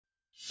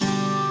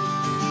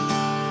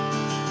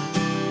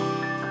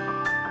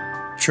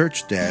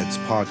Church Dads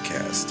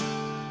Podcast.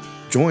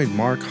 Join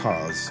Mark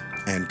Haas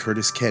and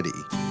Curtis Keddy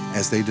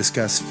as they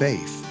discuss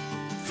faith,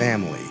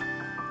 family,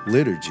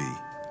 liturgy,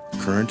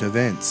 current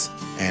events,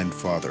 and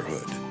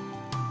fatherhood.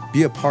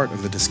 Be a part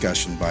of the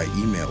discussion by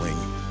emailing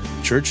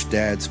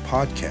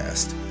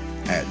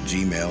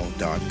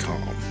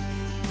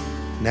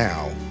churchdadspodcast@gmail.com.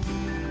 Now,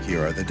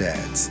 here are the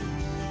dads.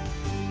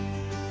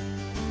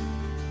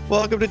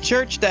 Welcome to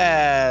Church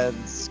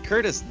Dads.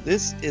 Curtis,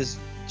 this is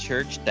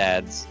Church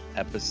Dads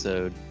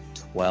episode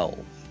 12.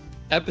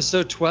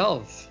 Episode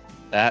 12.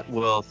 That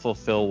will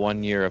fulfill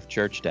 1 year of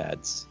Church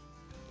Dads.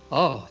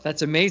 Oh,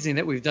 that's amazing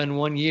that we've done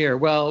 1 year.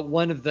 Well,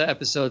 one of the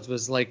episodes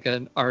was like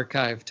an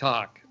archive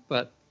talk,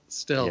 but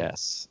still.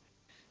 Yes.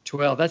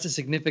 12. That's a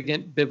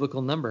significant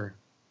biblical number.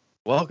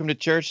 Welcome to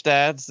Church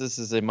Dads. This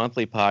is a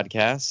monthly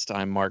podcast.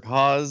 I'm Mark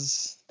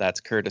Haas. That's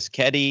Curtis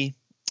Keddy.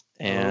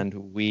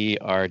 And we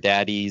are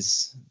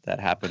daddies that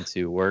happen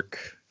to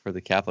work for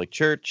the Catholic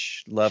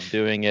Church, love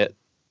doing it,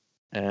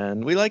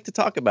 and we like to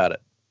talk about it.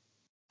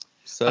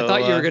 So I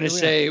thought you were going to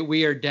say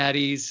we are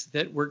daddies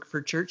that work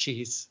for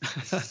churchies.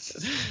 But,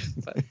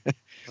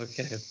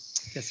 okay,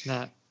 guess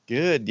not.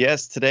 Good.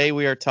 Yes, today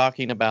we are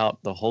talking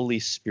about the Holy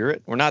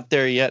Spirit. We're not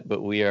there yet,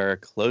 but we are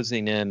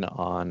closing in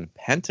on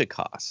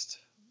Pentecost.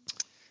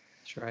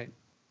 That's right.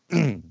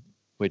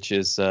 Which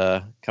is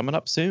coming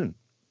up soon.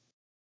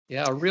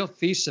 Yeah, a real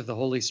feast of the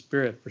Holy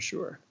Spirit for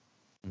sure.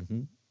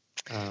 Mm-hmm.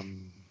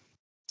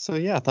 So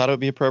yeah, I thought it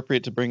would be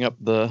appropriate to bring up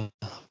the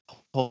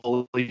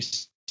Holy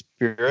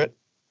Spirit.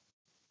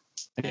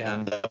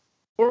 And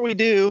before we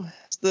do,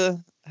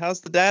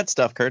 how's the dad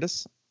stuff,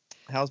 Curtis?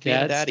 How's being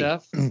a daddy?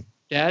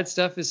 Dad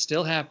stuff is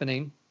still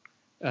happening.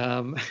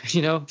 Being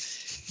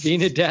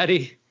a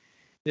daddy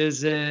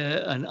is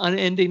an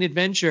unending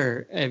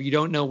adventure. You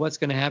don't know what's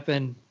going to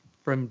happen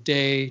from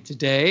day to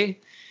day.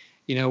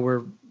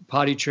 We're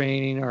potty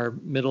training our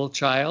middle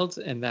child,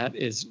 and that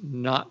is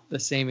not the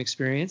same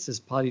experience as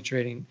potty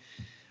training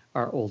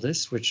our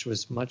oldest, which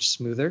was much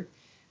smoother.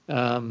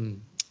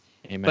 Amen.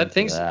 But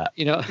things,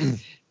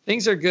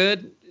 things are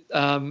good.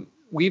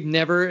 We've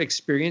never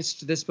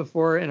experienced this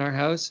before in our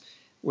house,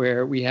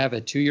 where we have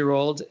a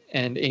 2-year-old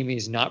and Amy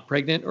is not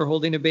pregnant or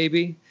holding a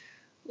baby.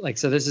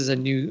 So this is a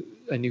new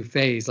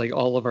phase. Like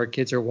all of our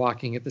kids are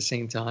walking at the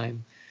same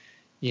time.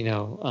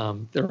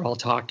 They're all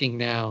talking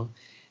now.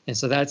 And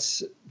so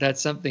that's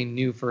something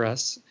new for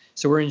us.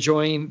 So we're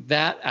enjoying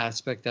that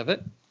aspect of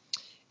it.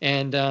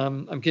 And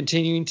I'm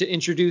continuing to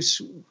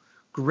introduce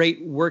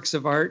great works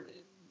of art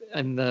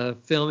in the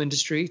film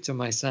industry to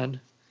my son,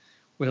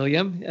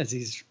 William, as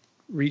he's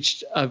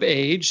reached of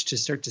age to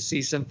start to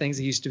see some things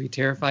he used to be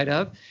terrified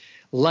of.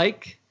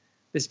 Like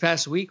this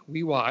past week,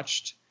 we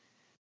watched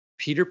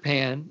Peter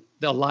Pan,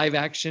 the live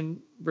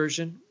action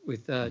version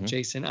with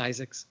Jason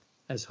Isaacs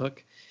as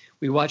Hook.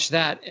 We watched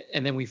that,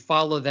 and then we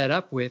followed that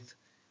up with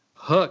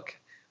Hook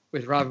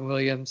with Robin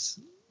Williams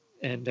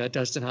and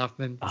Dustin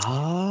Hoffman.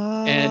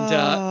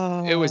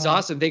 And it was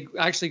awesome. They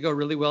actually go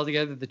really well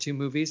together, the two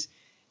movies.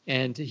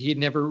 And he had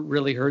never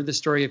really heard the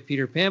story of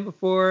Peter Pan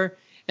before.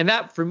 And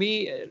that, for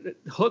me,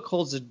 Hook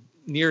holds a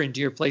near and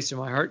dear place in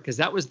my heart because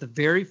that was the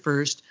very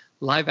first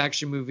live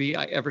action movie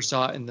I ever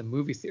saw in the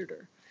movie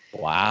theater.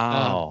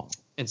 Wow.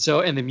 And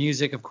the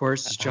music, of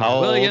course, is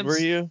John Williams. How old were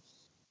you?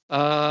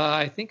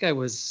 I think I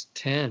was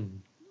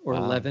 10 or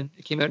 11.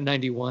 It came out in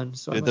 91.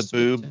 So Did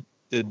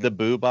the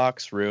boo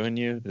box ruin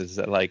you? Is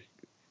that like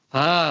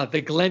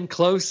the Glenn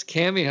Close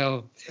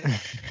cameo?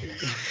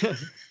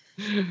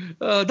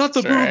 Not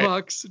the boo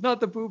box. Not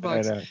the boo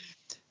box.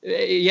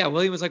 Yeah,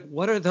 William was like,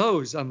 "What are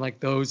those?" I'm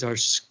like, "Those are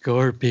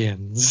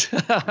scorpions."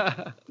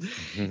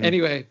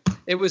 Anyway,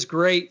 it was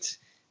great.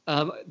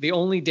 The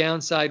only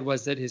downside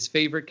was that his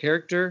favorite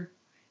character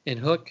in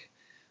Hook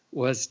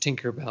was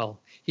Tinkerbell.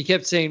 He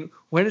kept saying,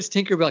 "When is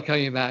Tinkerbell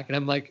coming back?" And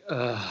I'm like,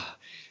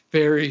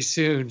 very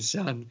soon,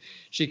 son.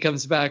 She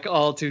comes back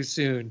all too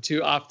soon,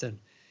 too often.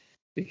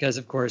 Because,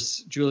 of course,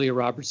 Julia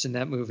Roberts in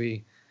that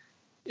movie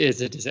is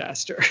a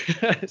disaster.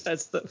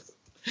 That's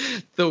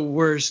the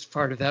worst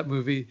part of that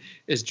movie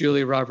is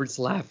Julia Roberts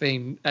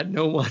laughing at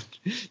no one,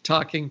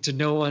 talking to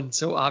no one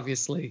so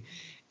obviously,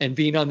 and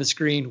being on the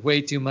screen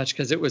way too much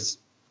because it was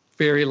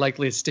very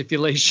likely a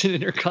stipulation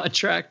in her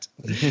contract.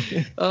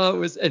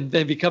 And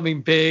then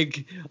becoming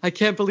big. I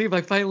can't believe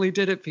I finally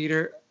did it,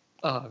 Peter.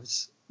 It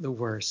was the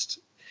worst.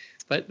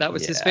 But that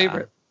was his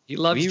favorite. He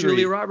loves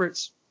Julia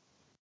Roberts.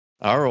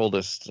 Our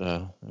oldest,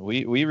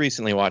 we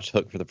recently watched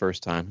Hook for the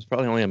first time. It's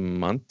probably only a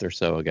month or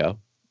so ago.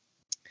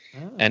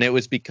 Oh. And it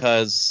was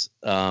because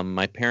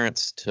my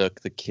parents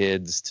took the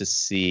kids to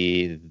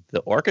see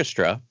the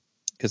orchestra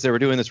because they were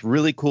doing this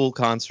really cool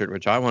concert,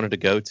 which I wanted to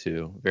go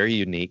to. Very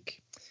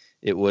unique.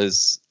 It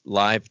was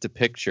live to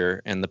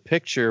picture, and the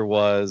picture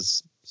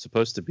was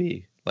supposed to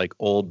be like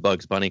old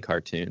Bugs Bunny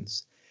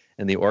cartoons.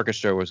 And the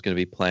orchestra was going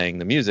to be playing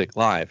the music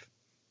live.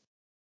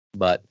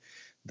 But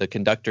the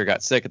conductor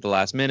got sick at the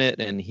last minute,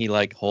 and he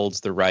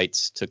holds the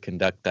rights to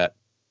conduct that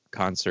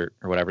concert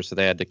or whatever. So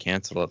they had to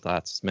cancel at the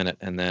last minute.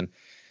 And then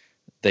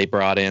they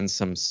brought in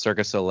some Cirque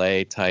du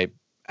Soleil type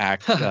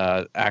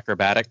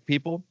acrobatic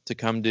people to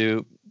come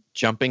do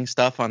jumping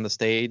stuff on the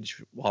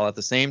stage, while at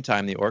the same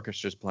time the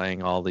orchestra's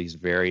playing all these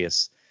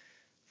various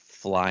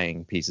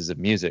flying pieces of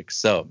music.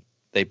 So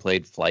they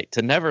played Flight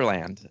to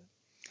Neverland.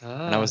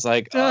 And I was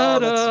like, oh,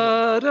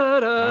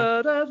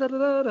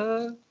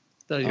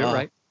 you're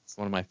right. It's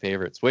one of my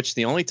favorites, which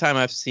the only time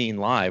I've seen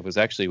live was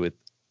actually with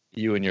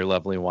you and your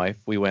lovely wife.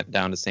 We went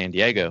down to San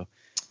Diego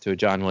to a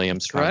John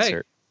Williams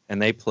concert,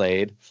 and they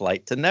played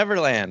Flight to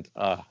Neverland.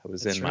 It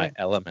was in my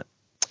element.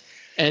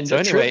 And so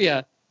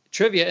anyway,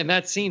 trivia in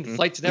that scene,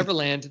 Flight to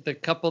Neverland, the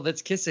couple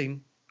that's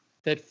kissing,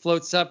 that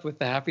floats up with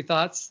the happy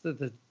thoughts,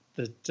 the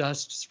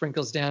dust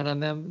sprinkles down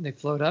on them and they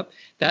float up.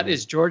 That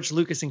is George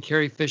Lucas and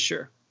Carrie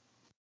Fisher.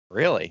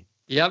 Really?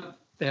 Yep.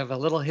 They have a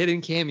little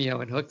hidden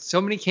cameo in Hook. So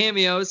many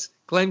cameos.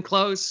 Glenn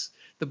Close,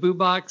 the Boo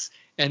Box,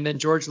 and then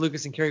George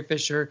Lucas and Carrie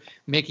Fisher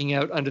making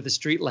out under the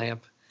street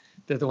lamp.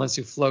 They're the ones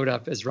who float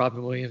up as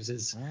Robin Williams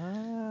is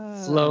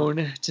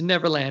flown to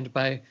Neverland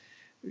by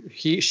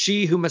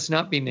she who must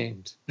not be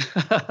named.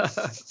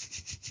 I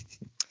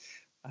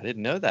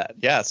didn't know that.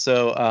 Yeah.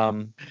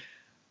 So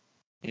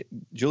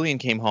Julian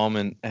came home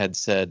and had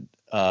said,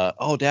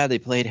 oh, Dad, they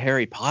played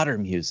Harry Potter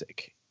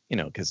music,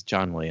 because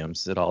John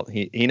Williams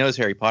he knows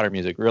Harry Potter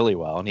music really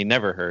well, and he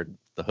never heard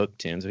the Hook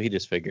tune, so he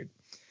just figured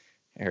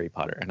Harry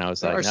Potter. And I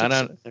was like,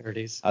 no.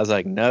 I was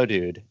like, no,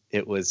 dude,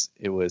 it was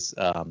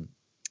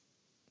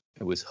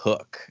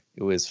Hook.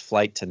 It was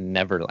Flight to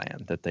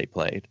Neverland that they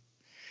played.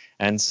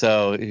 And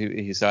so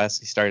he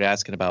started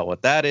asking about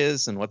what that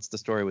is and what's the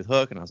story with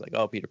Hook. And I was like,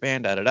 oh, Peter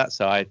Pan, da-da-da.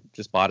 So I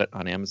just bought it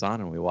on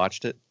Amazon and we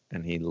watched it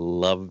and he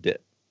loved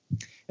it.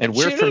 And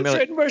the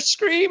children were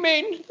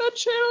screaming. The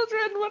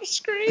children were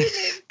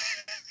screaming.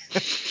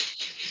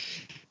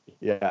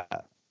 Yeah.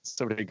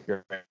 So many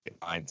great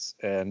lines.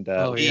 And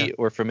we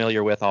were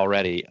familiar with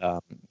already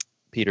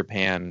Peter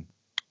Pan.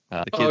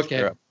 The kids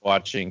grew up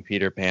watching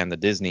Peter Pan, the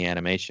Disney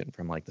animation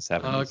from like the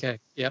 70s. Oh, okay.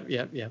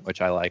 Yep.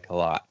 Which I like a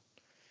lot.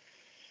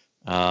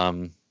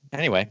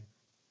 Anyway,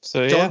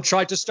 so Don't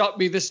try to stop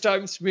me this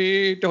time,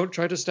 Smee. Don't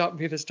try to stop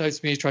me this time,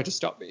 Smee. Try to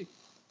stop me.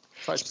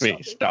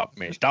 Stop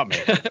me.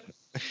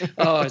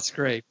 Oh, it's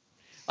great.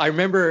 I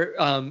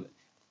remember,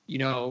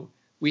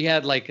 we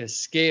had like a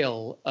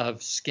scale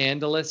of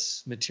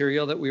scandalous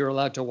material that we were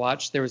allowed to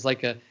watch. There was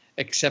like a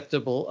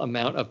acceptable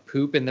amount of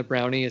poop in the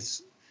brownie,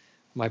 as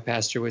my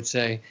pastor would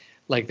say,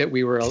 like that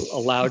we were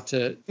allowed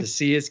to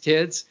see as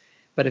kids.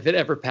 But if it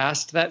ever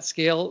passed that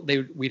scale,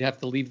 we'd have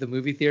to leave the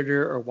movie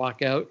theater or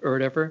walk out or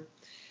whatever,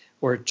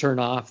 or turn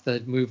off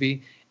the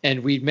movie.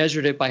 And we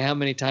measured it by how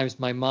many times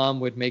my mom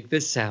would make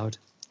this sound.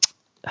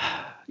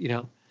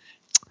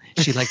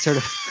 She like sort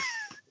of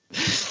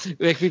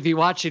like we'd be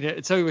watching it,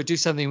 and so we would do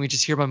something, and we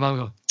just hear my mom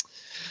go.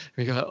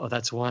 We go, oh,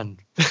 that's one.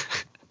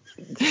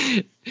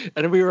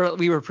 And we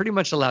were pretty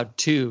much allowed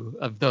 2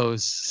 of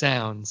those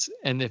sounds.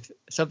 And if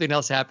something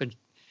else happened,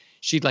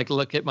 she'd like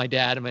look at my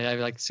dad, and my dad would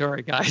be like,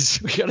 sorry guys,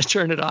 we got to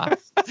turn it off.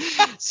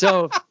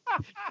 So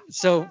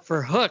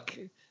for Hook,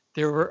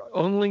 there were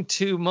only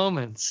 2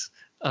 moments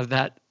of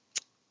that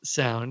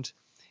sound.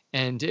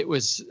 And it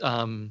was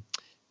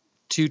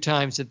 2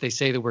 times that they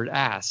say the word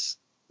ass.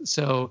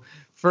 So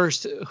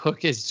first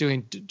Hook is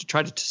doing,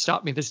 try to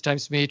stop me this time,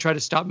 Smee, try to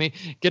stop me,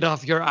 get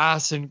off your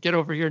ass and get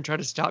over here and try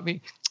to stop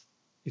me.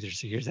 Either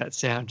so here's that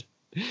sound.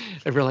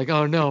 And we're like,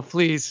 oh no,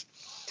 please.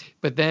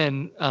 But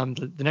then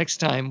the next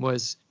time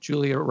was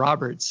Julia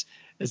Roberts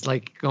is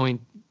like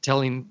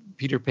telling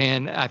Peter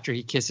Pan after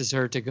he kisses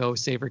her to go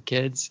save her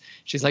kids.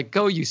 She's like,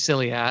 go, you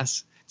silly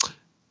ass.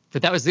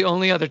 But that was the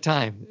only other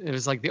time. It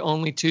was like the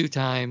only 2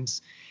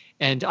 times.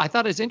 And I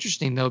thought it was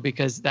interesting, though,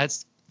 because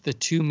that's the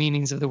 2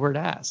 meanings of the word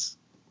ass.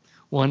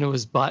 One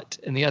was butt,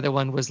 and the other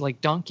one was like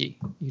donkey,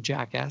 you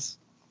jackass.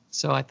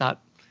 So I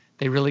thought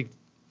they really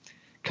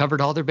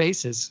covered all their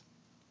bases.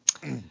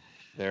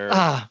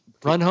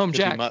 Run home,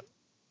 Jack.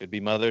 Could be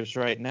mothers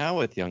right now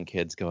with young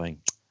kids going.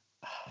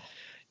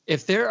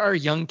 If there are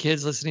young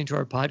kids listening to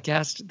our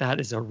podcast, that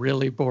is a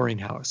really boring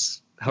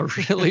house. A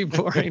really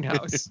boring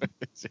house.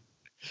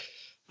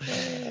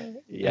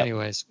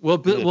 Anyways, we'll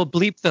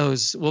bleep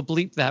those. We'll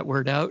bleep that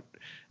word out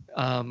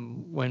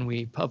when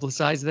we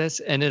publicize this,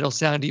 and it'll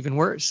sound even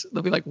worse.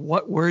 They'll be like,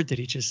 "What word did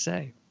he just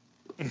say?"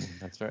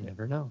 That's right.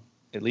 Never know.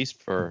 At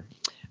least for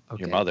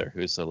your mother,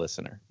 who's a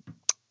listener.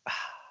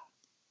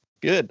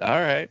 Good. All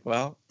right.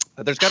 Well,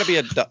 there's got to be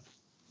a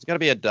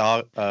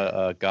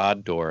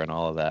God door and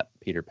all of that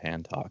Peter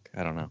Pan talk.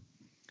 I don't know,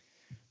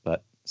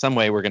 but some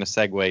way we're going to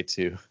segue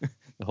to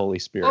the Holy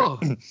Spirit. Oh,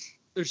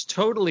 there's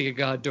totally a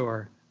God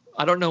door.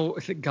 I don't know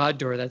if God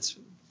door. That's a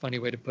funny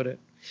way to put it.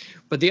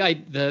 But the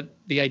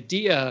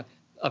idea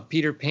of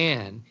Peter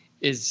Pan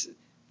is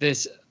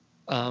this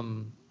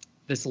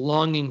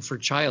longing for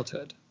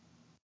childhood.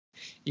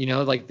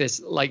 Like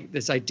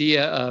this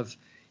idea of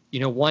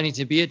wanting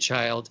to be a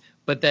child,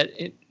 but that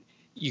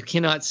you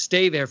cannot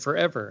stay there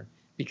forever,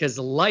 because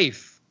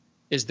life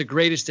is the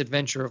greatest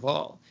adventure of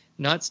all.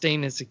 Not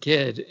staying as a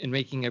kid and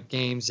making up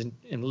games and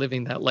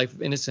living that life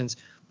of innocence,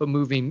 but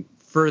moving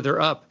further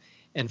up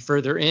and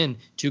further in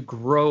to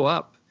grow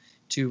up,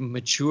 to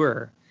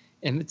mature.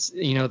 And it's,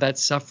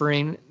 that's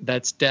suffering,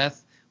 that's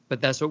death,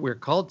 but that's what we're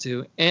called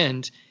to.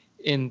 And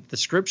in the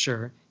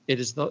scripture, it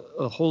is the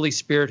Holy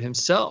Spirit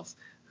himself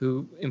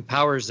who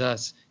empowers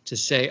us to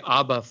say,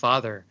 Abba,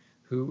 Father,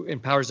 who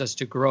empowers us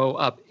to grow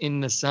up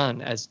in the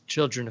Son as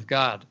children of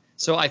God.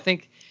 So I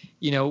think,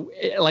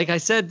 like I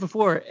said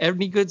before,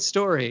 every good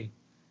story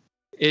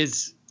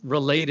is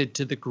related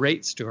to the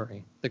great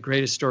story, the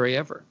greatest story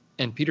ever.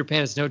 And Peter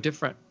Pan is no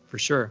different, for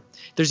sure.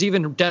 There's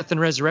even death and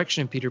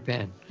resurrection in Peter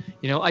Pan.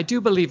 I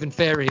do believe in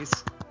fairies.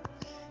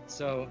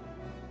 So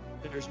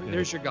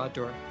there's your God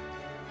door.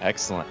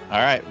 Excellent. All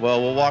right.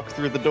 Well, we'll walk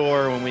through the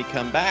door. When we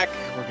come back,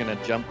 we're going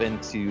to jump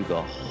into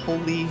the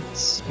Holy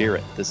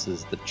Spirit. This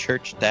is the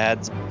Church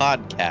Dads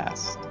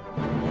Podcast.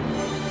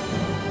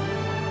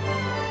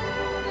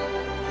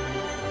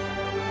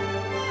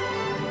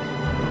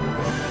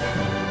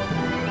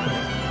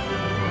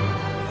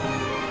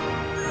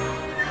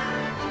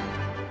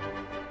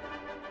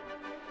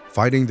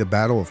 Fighting the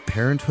battle of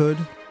parenthood?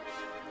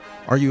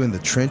 Are you in the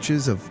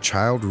trenches of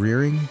child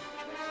rearing?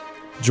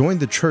 Join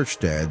the Church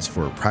Dads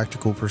for a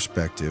practical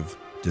perspective,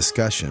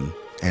 discussion,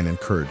 and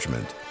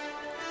encouragement.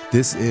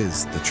 This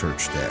is the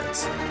Church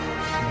Dads.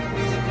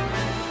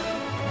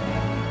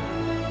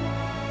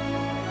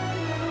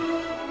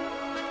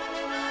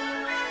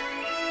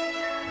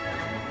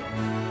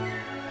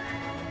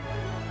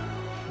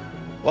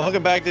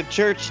 Welcome back to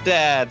Church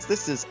Dads.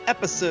 This is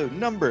episode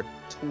number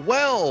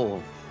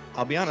 12.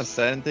 I'll be honest,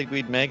 I didn't think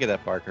we'd make it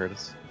that far,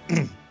 Curtis.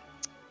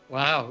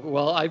 Wow.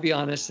 Well, I'd be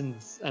honest and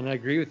I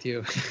agree with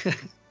you.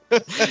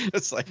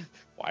 It's like,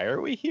 why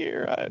are we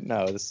here?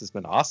 No, this has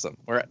been awesome.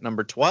 We're at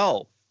number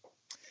 12.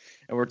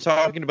 And we're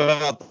talking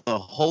about the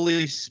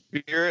Holy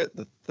Spirit,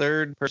 the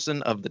third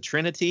person of the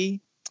Trinity,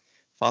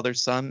 Father,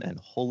 Son, and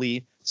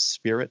Holy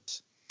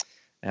Spirit.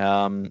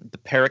 The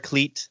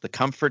Paraclete, the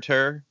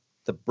Comforter,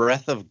 the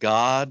breath of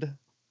God.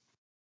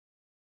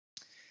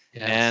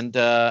 Yes.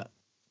 And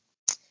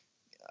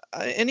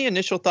any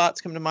initial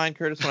thoughts come to mind,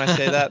 Curtis, when I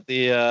say that?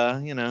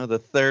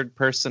 The third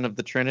person of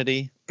the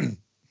Trinity?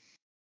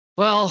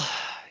 Well,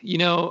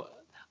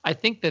 I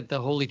think that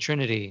the Holy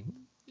Trinity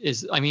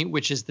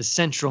which is the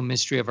central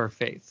mystery of our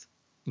faith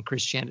in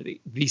Christianity,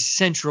 the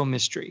central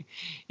mystery.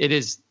 It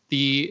is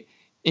the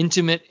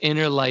intimate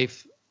inner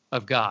life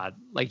of God.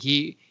 Like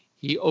he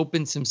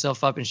opens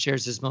himself up and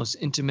shares his most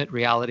intimate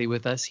reality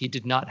with us. He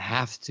did not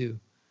have to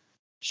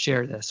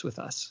share this with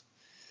us.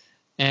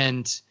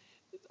 And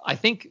I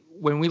think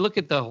when we look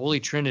at the Holy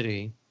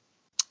Trinity,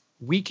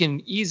 we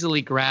can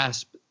easily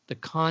grasp the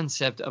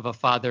concept of a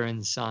Father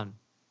and Son.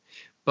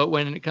 But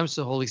when it comes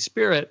to the Holy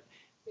Spirit,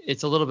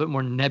 it's a little bit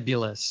more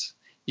nebulous,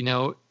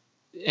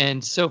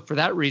 And so for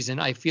that reason,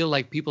 I feel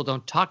like people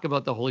don't talk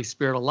about the Holy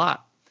Spirit a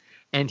lot.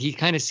 And he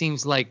kind of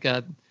seems like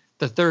the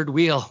third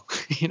wheel,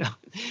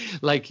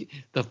 like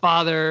the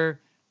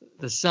Father,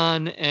 the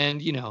Son, and,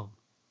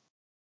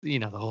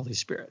 the Holy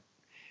Spirit,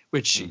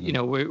 which,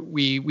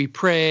 we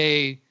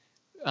pray,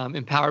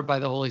 empowered by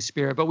the Holy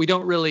Spirit, but we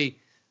don't really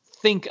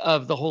think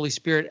of the Holy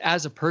Spirit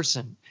as a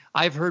person.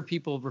 I've heard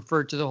people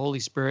refer to the Holy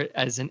Spirit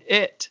as an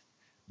it,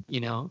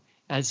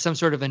 as some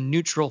sort of a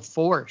neutral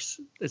force.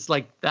 It's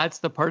like that's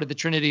the part of the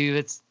Trinity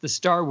that's the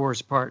Star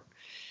Wars part,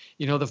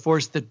 the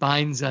force that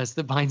binds us,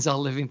 that binds all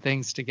living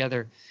things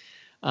together.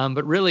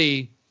 But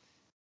really,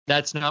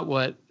 that's not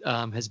what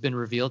has been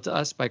revealed to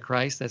us by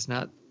Christ. That's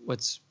not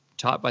what's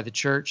taught by the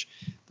church.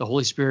 The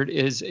Holy Spirit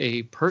is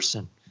a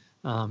person,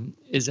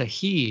 is a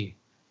he,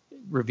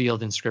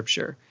 revealed in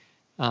Scripture.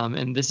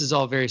 And this is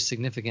all very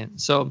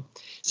significant. So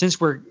since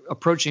we're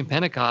approaching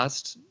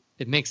Pentecost,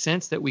 it makes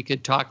sense that we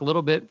could talk a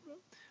little bit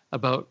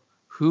about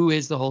who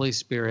is the Holy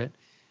Spirit,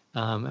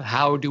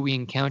 how do we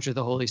encounter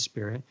the Holy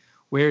Spirit,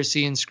 where is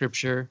he in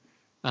Scripture,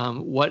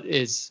 what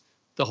is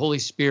the Holy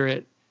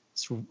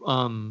Spirit's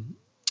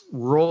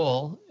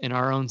role in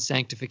our own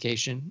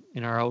sanctification,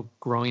 in our own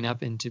growing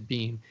up into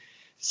being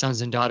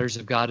sons and daughters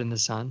of God in the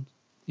Son,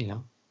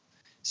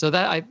 So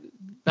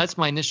that's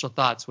my initial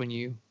thoughts when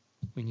you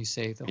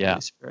say the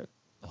Holy Spirit.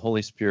 The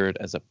Holy Spirit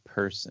as a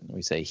person.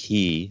 We say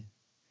he,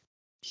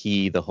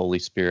 the Holy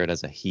Spirit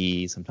as a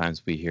he.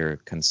 Sometimes we hear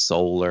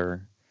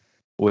consoler,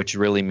 which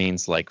really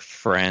means like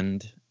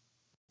friend.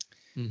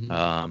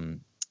 Mm-hmm.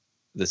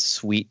 The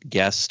sweet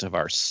guest of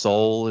our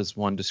soul is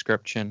one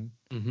description.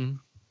 Mm-hmm.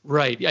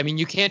 Right.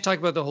 You can't talk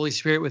about the Holy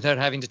Spirit without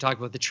having to talk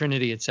about the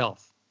Trinity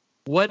itself.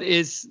 What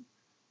is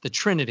the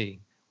Trinity?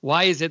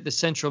 Why is it the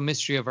central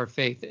mystery of our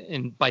faith?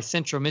 And by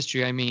central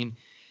mystery, I mean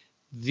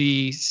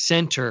the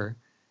center,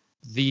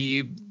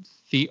 the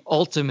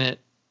ultimate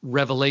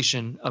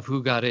revelation of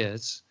who God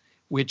is,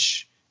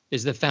 which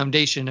is the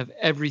foundation of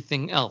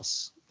everything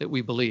else that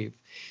we believe.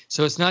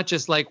 So it's not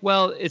just like,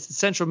 well, it's the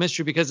central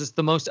mystery because it's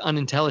the most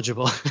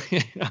unintelligible.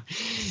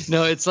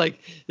 No, it's like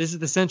this is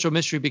the central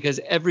mystery because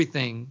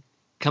everything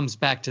comes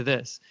back to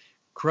this.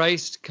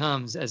 Christ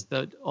comes as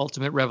the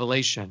ultimate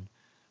revelation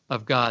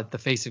of God, the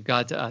face of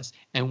God to us.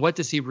 And what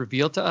does he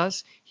reveal to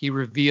us? He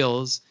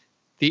reveals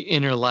the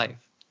inner life,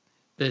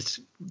 this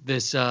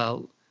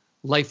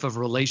life of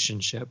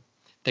relationship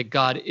that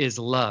God is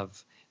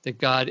love, that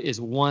God is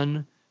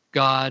one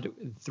God,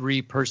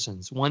 three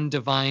persons, one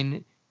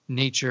divine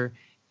nature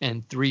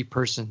and three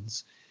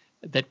persons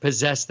that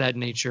possess that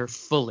nature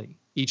fully,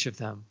 each of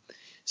them.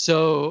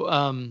 So,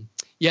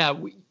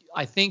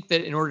 I think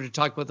that in order to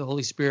talk about the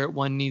Holy Spirit,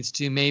 one needs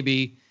to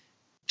maybe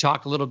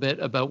talk a little bit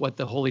about what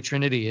the Holy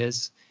Trinity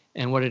is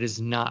and what it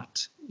is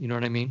not. You know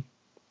what I mean?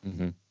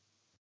 Mm-hmm.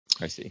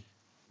 I see.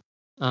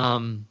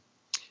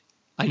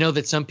 I know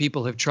that some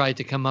people have tried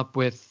to come up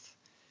with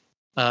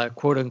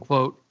quote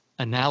unquote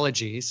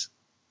analogies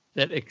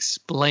that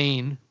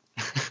explain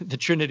the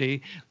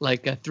Trinity,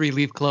 like a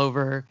 3-leaf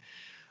clover,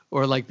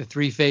 or like the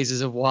 3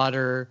 phases of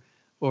water,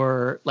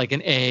 or like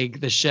an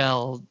egg, the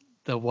shell,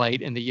 the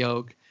white and the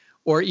yolk,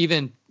 or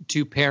even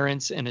 2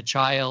 parents and a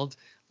child,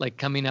 like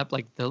coming up,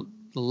 like the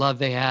love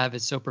they have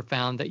is so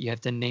profound that you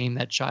have to name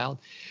that child.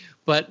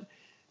 But,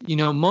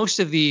 most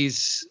of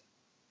these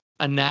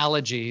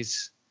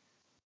analogies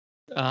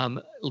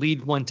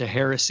lead one to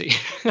heresy.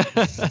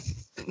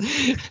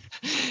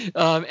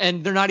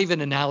 And they're not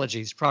even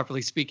analogies,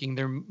 properly speaking,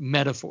 they're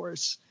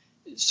metaphors.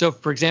 So,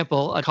 for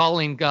example,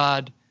 calling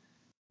God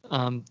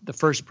the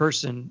first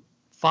person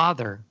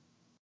Father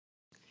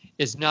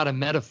is not a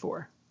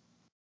metaphor,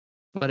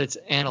 but it's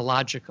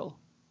analogical.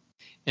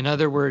 In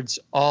other words,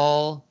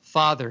 all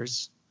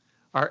fathers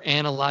are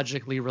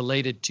analogically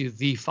related to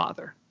the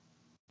Father.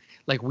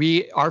 Like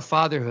our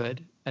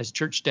fatherhood as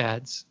church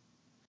dads,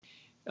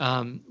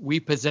 we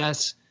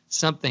possess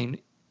something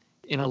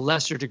in a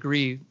lesser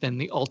degree than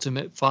the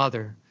ultimate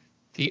Father,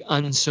 the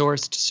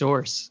unsourced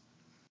source,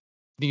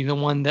 the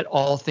one that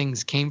all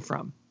things came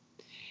from.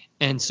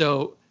 And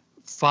so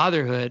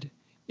fatherhood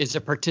is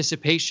a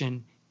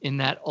participation in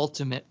that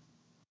ultimate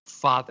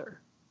Father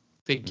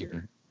figure.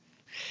 Mm-hmm.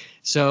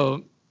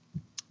 So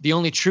the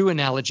only true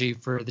analogy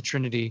for the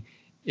Trinity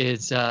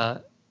is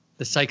the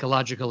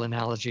psychological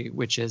analogy,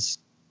 which is,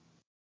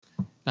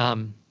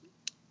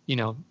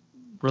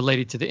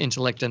 related to the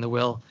intellect and the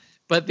will.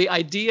 But the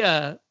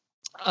idea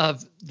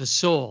of the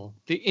soul,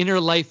 the inner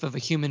life of a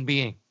human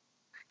being.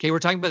 Okay, we're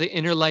talking about the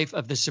inner life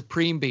of the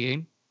supreme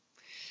being.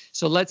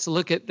 So let's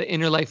look at the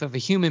inner life of a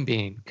human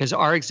being, because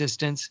our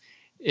existence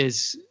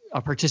is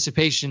a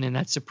participation in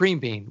that supreme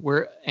being.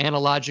 We're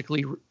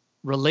analogically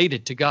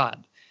related to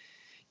God.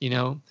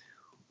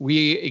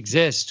 We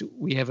exist,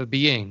 we have a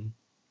being,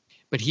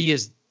 but he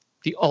is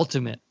the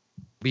ultimate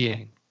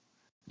being.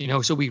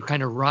 So we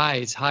kind of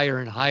rise higher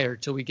and higher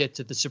till we get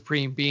to the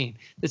supreme being.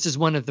 This is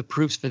one of the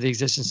proofs for the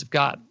existence of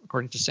God,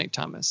 according to St.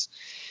 Thomas,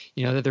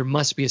 that there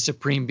must be a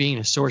supreme being,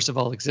 a source of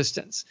all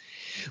existence.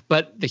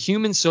 But the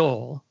human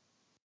soul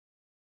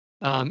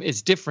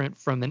is different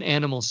from an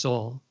animal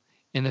soul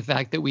in the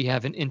fact that we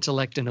have an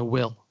intellect and a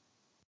will,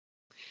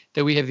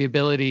 that we have the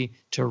ability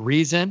to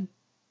reason,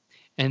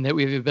 and that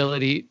we have the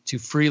ability to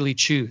freely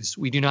choose.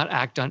 We do not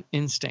act on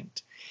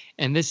instinct.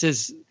 And this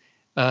is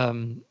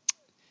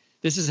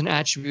an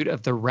attribute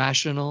of the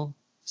rational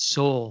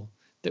soul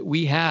that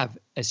we have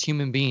as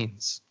human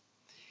beings.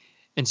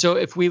 And so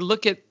if we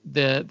look at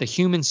the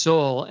human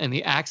soul and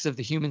the acts of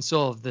the human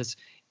soul, of this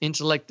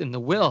intellect and the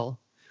will,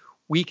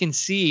 we can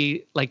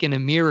see, like in a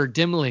mirror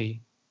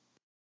dimly,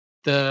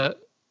 the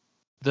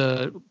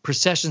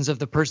processions of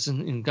the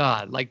person in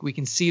God. Like we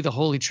can see the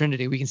Holy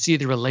Trinity, we can see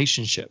the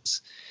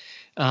relationships.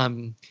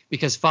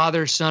 Because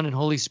Father, Son, and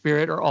Holy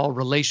Spirit are all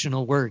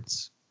relational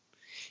words.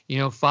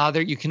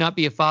 Father, you cannot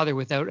be a father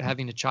without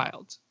having a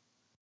child.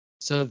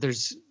 So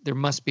there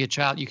must be a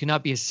child. You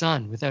cannot be a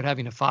son without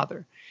having a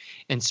father.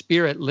 And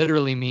spirit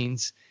literally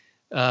means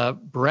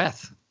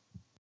breath.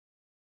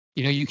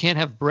 You can't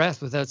have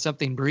breath without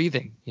something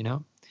breathing,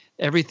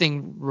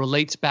 Everything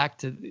relates back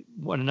to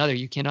one another.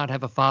 You cannot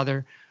have a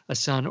father, a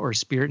son, or a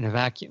spirit in a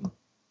vacuum.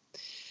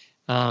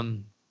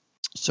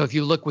 So if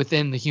you look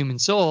within the human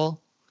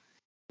soul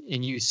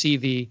and you see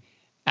the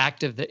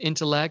act of the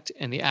intellect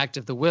and the act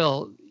of the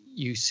will,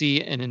 you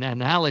see in an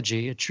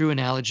analogy, a true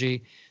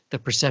analogy, the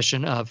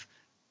procession of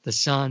the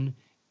Son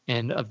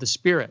and of the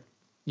Spirit,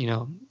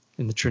 in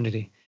the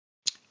Trinity.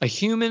 A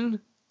human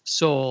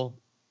soul,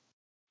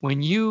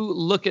 when you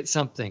look at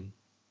something,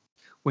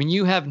 when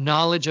you have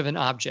knowledge of an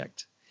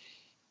object,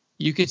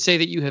 you could say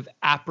that you have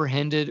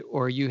apprehended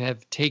or you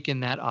have taken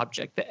that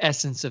object, the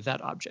essence of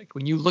that object.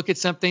 When you look at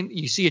something,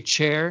 you see a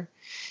chair,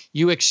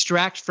 you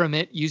extract from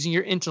it, using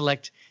your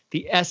intellect,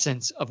 the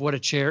essence of what a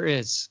chair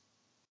is.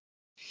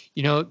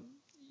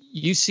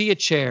 You see a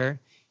chair,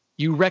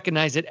 you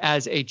recognize it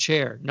as a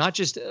chair, not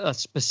just a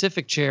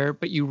specific chair,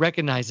 but you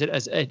recognize it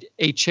as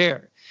a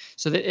chair.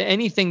 So that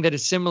anything that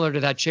is similar to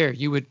that chair,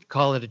 you would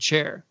call it a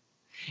chair.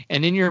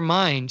 And in your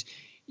mind,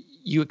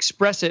 you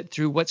express it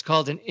through what's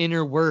called an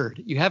inner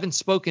word. You haven't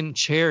spoken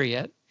chair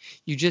yet.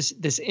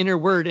 This inner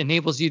word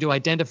enables you to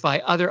identify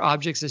other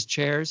objects as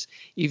chairs,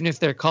 even if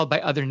they're called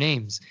by other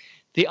names.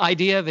 The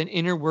idea of an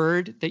inner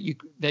word that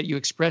you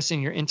express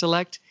in your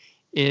intellect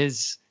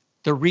is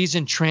the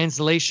reason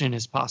translation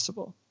is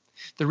possible.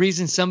 The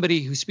reason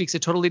somebody who speaks a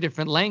totally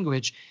different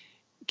language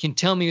can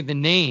tell me the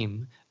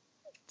name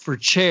for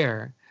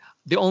chair,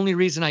 the only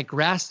reason I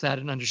grasp that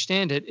and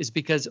understand it is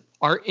because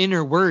our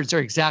inner words are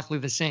exactly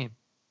the same.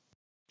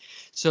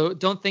 So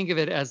don't think of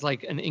it as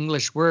like an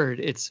English word.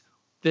 It's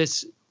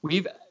this,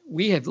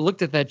 we have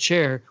looked at that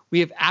chair, we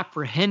have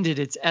apprehended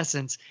its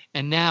essence,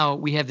 and now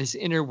we have this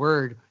inner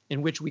word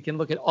in which we can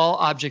look at all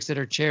objects that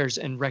are chairs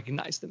and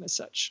recognize them as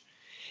such.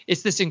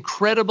 It's this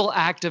incredible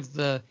act of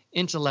the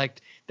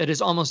intellect that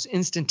is almost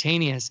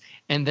instantaneous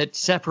and that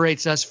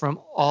separates us from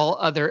all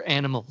other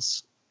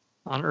animals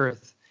on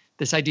earth.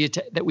 This idea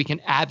that we can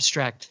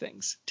abstract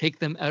things, take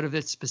them out of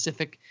its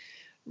specific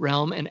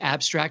realm and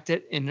abstract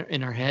it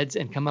in our heads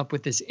and come up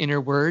with this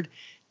inner word,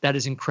 that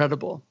is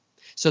incredible.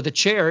 So the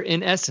chair,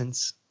 in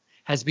essence,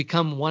 has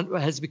become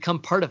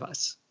part of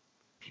us.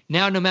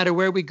 Now, no matter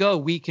where we go,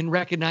 we can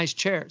recognize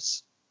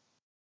chairs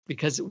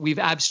because we've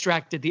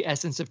abstracted the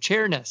essence of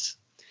chairness.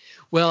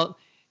 Well,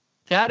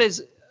 that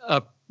is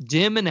a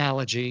dim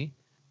analogy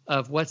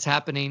of what's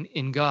happening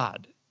in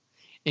God.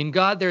 In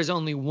God, there's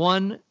only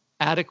one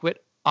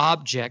adequate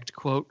object,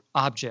 quote,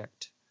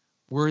 object,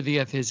 worthy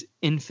of his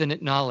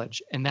infinite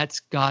knowledge, and that's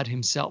God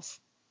himself.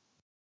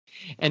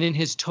 And in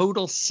his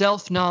total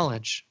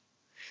self-knowledge,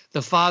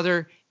 the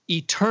Father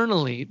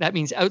eternally, that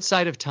means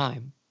outside of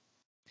time,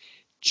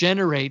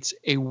 generates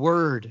a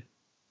word,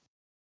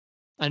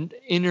 an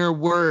inner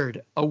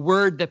word, a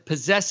word that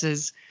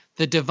possesses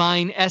the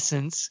divine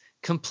essence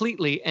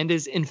completely and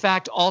is in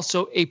fact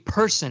also a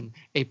person,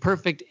 a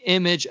perfect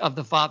image of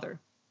the Father.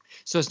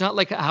 So it's not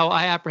like how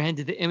I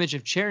apprehended the image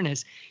of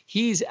chairness.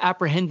 He's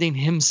apprehending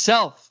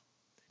himself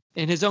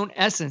in his own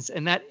essence,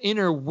 and that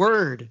inner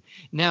word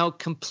now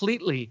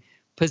completely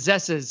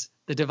possesses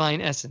the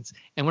divine essence.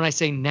 And when I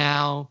say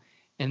now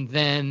and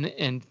then,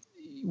 and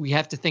we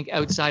have to think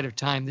outside of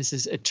time, this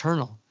is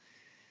eternal.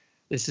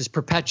 This is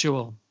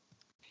perpetual.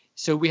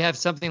 So we have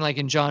something like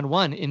in John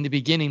 1, in the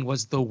beginning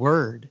was the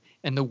Word,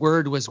 and the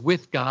Word was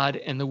with God,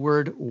 and the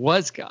Word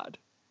was God.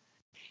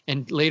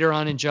 And later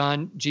on in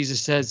John,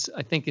 Jesus says,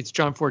 I think it's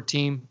John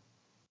 14,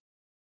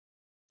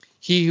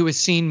 he who has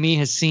seen me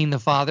has seen the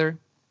Father.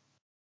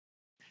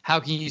 How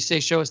can you say,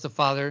 show us the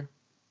Father?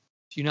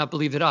 Do you not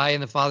believe that I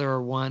and the Father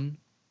are one?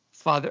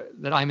 Father,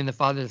 that I'm in the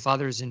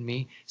Father is in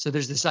me. So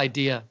there's this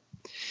idea.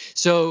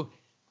 So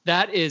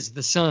that is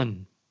the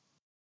Son,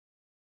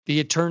 the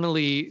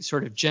eternally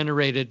sort of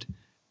generated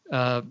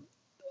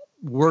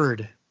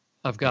word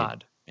of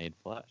God. Made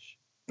flesh.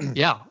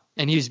 Yeah,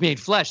 and he's made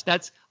flesh.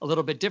 That's a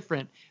little bit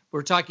different.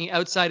 We're talking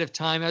outside of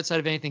time, outside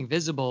of anything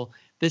visible.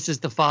 This is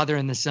the Father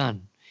and the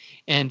Son.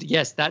 And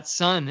yes, that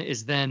Son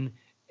is then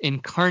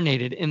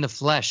incarnated in the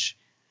flesh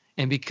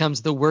and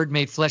becomes the Word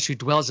made flesh who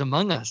dwells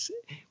among us,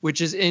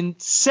 which is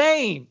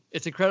insane.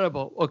 It's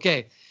incredible.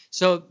 Okay,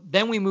 so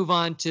then we move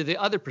on to the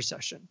other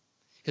procession,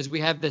 because we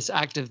have this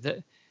act of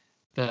the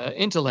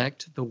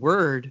intellect, the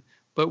Word,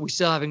 but we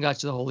still haven't got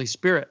to the Holy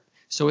Spirit.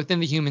 So within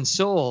the human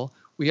soul,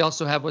 we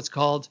also have what's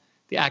called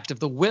the act of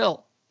the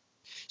will.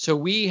 So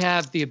we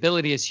have the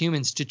ability as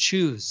humans to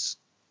choose,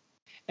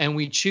 and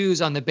we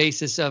choose on the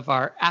basis of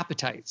our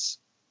appetites,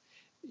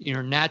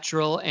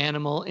 natural,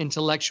 animal,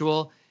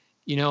 intellectual,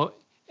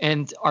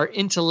 and our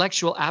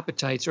intellectual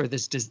appetites or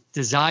this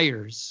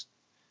desires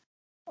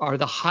are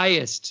the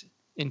highest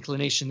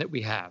inclination that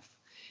we have.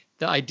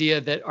 The idea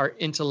that our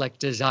intellect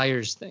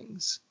desires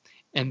things.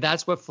 And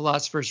that's what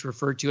philosophers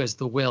refer to as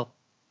the will,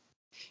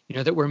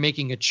 that we're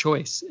making a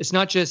choice. It's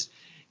not just,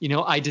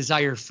 I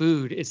desire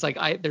food. It's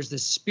like there's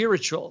this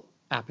spiritual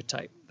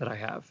appetite that I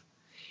have.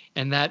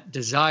 And that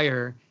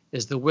desire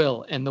is the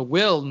will. And the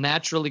will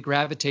naturally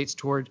gravitates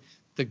toward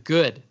the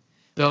good.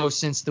 Though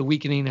since the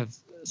weakening of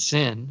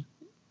sin,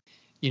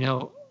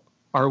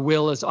 our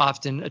will is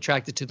often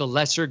attracted to the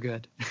lesser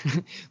good.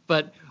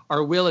 But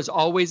our will is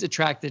always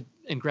attracted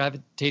and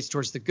gravitates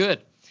towards the good.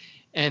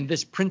 And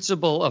this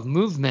principle of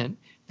movement,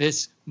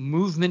 this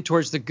movement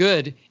towards the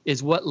good,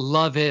 is what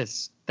love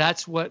is.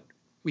 That's what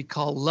we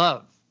call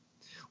love.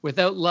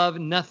 Without love,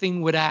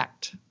 nothing would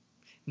act.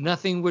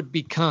 Nothing would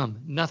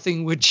become.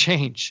 Nothing would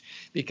change,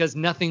 because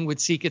nothing would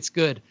seek its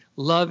good.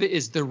 Love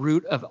is the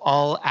root of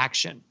all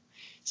action.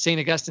 St.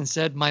 Augustine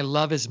said, my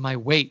love is my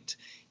weight,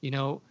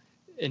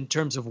 in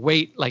terms of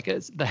weight, like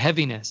the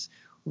heaviness.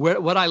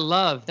 What I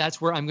love, that's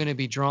where I'm going to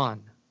be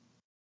drawn.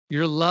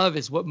 Your love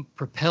is what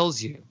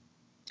propels you.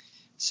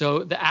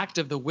 So the act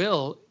of the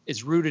will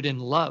is rooted in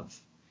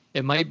love.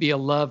 It might be a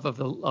love of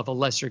a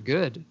lesser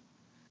good,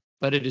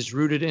 but it is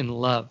rooted in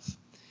love.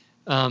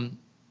 And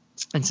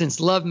since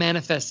love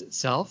manifests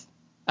itself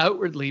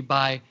outwardly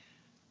by,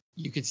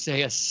 you could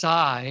say, a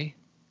sigh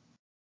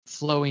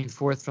flowing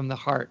forth from the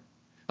heart,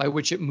 by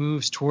which it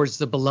moves towards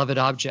the beloved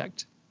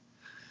object,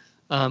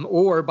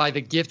 or by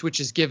the gift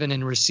which is given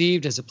and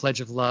received as a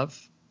pledge of love,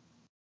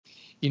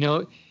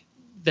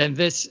 then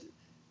this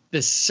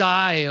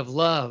sigh of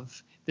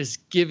love, this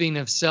giving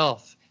of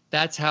self,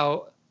 that's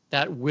how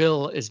that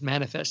will is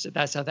manifested.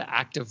 That's how the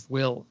act of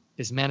will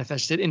is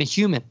manifested in a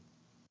human.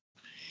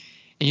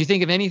 And you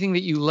think of anything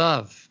that you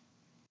love,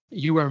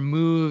 you are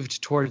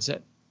moved towards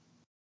it.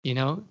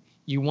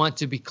 You want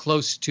to be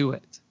close to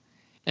it.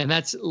 And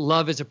that's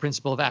love is a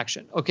principle of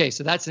action. Okay,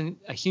 so that's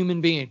a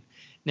human being.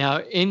 Now,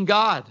 in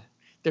God,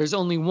 there's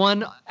only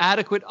one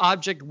adequate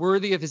object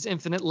worthy of his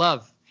infinite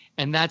love,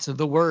 and that's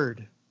the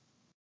Word.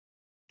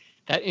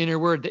 That inner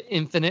Word, the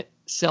infinite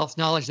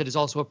self-knowledge that is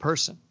also a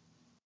person.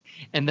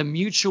 And the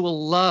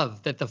mutual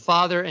love that the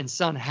Father and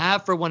Son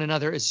have for one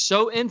another is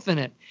so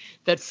infinite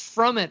that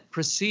from it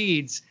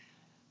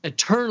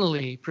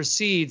eternally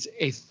proceeds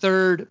a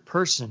third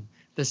person,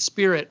 the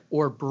Spirit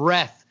or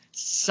breath,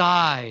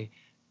 sigh,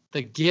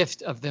 the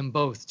gift of them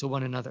both to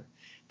one another.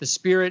 The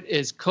Spirit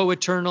is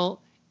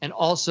co-eternal and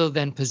also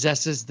then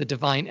possesses the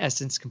divine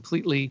essence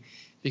completely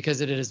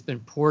because it has been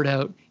poured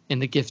out in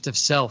the gift of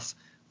self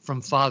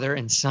from Father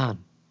and Son.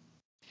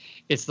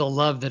 It's the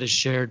love that is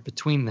shared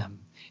between them.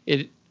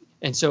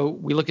 And so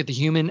we look at the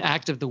human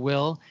act of the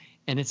will,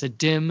 and it's a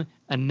dim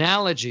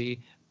analogy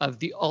of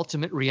the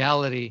ultimate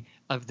reality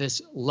of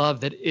this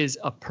love that is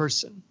a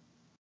person,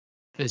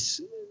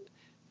 this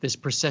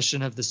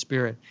procession of the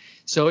Spirit.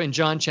 So in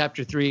John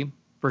chapter 3,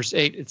 verse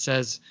 8, it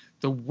says,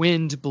 "The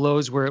wind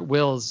blows where it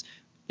wills,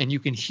 and you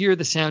can hear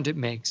the sound it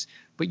makes,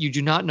 but you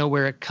do not know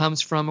where it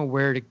comes from or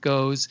where it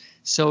goes.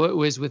 So it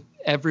was with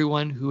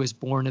everyone who is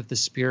born of the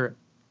Spirit."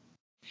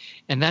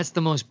 And that's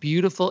the most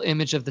beautiful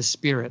image of the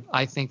Spirit,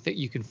 I think, that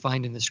you can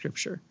find in the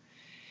Scripture.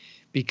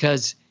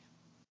 Because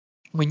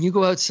when you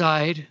go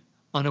outside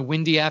on a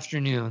windy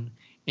afternoon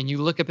and you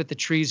look up at the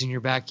trees in your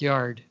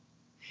backyard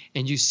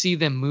and you see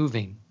them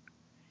moving,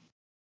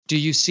 do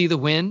you see the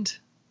wind?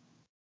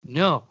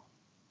 No.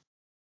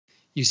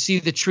 You see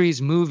the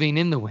trees moving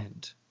in the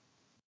wind.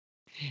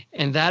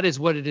 And that is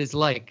what it is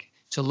like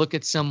to look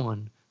at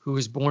someone who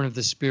is born of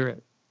the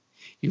Spirit.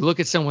 You look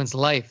at someone's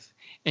life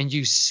and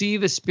you see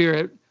the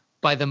Spirit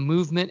by the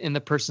movement in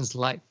the person's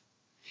life,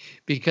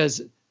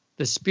 because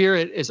the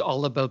Spirit is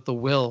all about the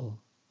will,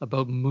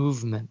 about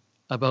movement,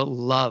 about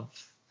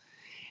love.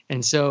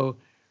 And so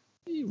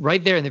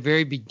right there in the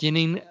very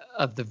beginning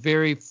of the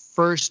very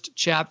first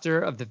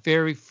chapter of the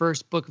very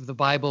first book of the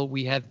Bible,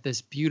 we have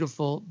this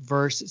beautiful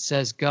verse. It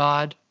says,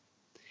 "God,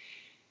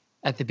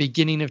 at the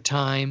beginning of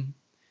time,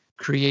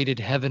 created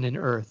heaven and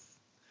earth.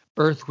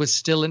 Earth was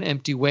still an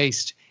empty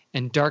waste,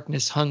 and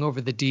darkness hung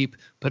over the deep,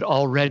 but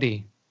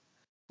already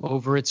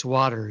over its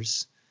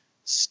waters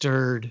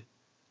stirred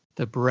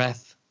the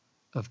breath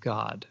of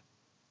God."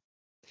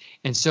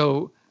 And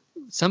so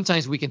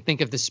sometimes we can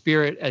think of the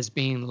Spirit as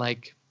being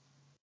like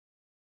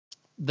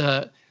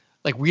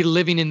we're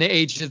living in the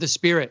age of the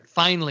Spirit.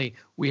 Finally,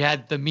 we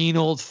had the mean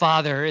old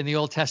father in the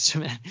Old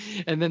Testament,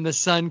 and then the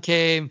Son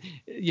came,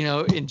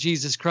 in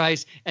Jesus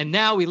Christ, and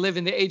now we live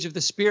in the age of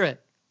the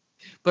Spirit.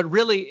 But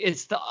really,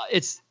 it's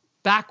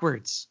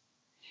backwards.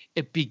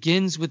 It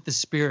begins with the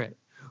Spirit,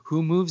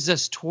 who moves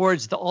us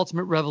towards the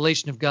ultimate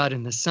revelation of God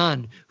in the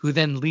Son, who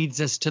then leads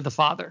us to the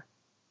Father.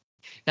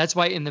 That's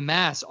why in the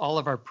Mass, all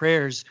of our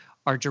prayers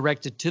are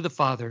directed to the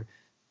Father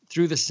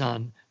through the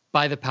Son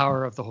by the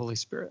power of the Holy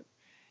Spirit.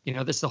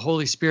 That's the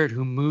Holy Spirit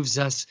who moves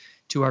us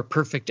to our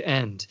perfect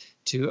end,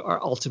 to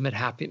our ultimate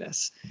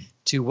happiness,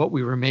 to what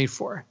we were made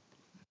for,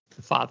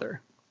 the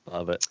Father.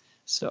 Love it.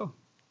 So,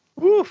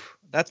 woof,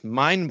 that's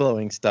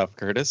mind-blowing stuff,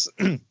 Curtis.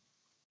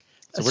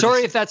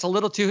 Sorry if that's a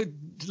little too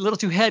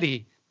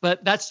heady,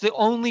 but that's the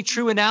only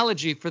true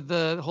analogy for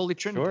the Holy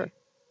Trinity. Sure.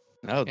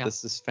 No, yeah.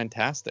 This is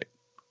fantastic.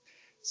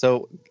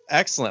 So,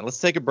 excellent. Let's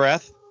take a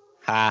breath.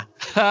 And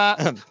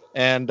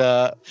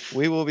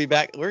we will be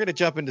back. We're going to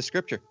jump into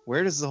Scripture.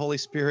 Where does the Holy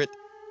Spirit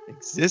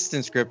exist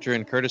in Scripture?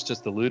 And Curtis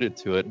just alluded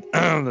to it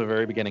in the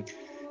very beginning.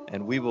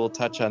 And we will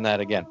touch on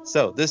that again.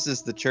 So, this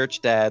is the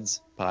Church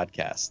Dads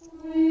Podcast.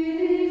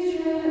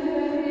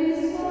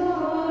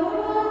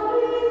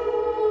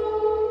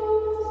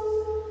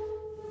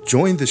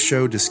 Join the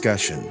show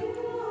discussion.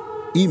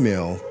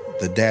 Email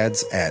the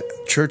dads at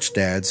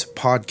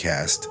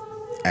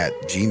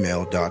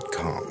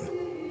churchdadspodcast@gmail.com.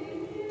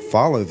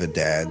 Follow the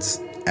dads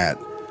at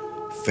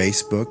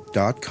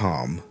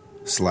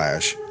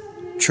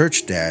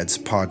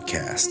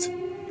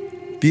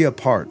facebook.com/churchdadspodcast. Be a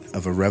part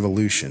of a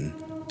revolution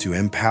to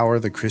empower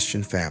the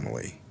Christian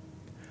family.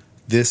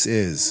 This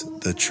is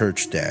the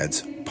Church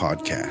Dads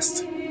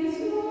Podcast.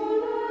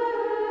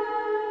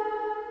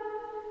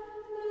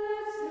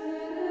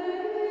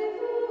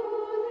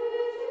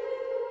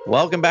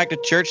 Welcome back to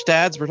Church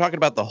Dads. We're talking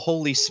about the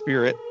Holy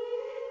Spirit,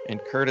 and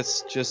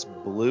Curtis just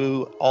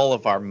blew all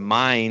of our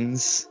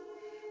minds.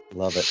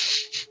 Love it,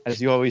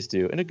 as you always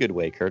do, in a good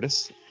way,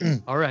 Curtis.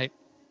 All right.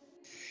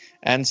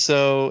 And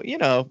so,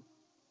 the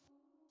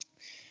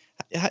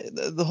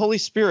Holy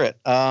Spirit.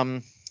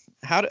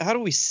 How do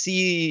we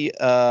see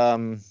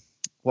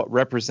what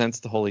represents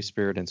the Holy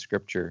Spirit in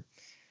Scripture?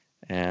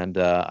 And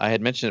I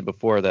had mentioned it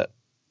before that,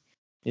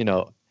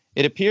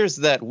 it appears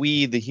that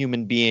we, the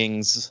human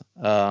beings,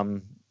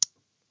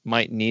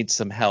 might need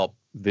some help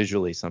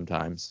visually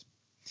sometimes.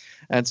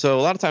 And so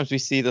a lot of times we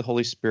see the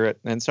Holy Spirit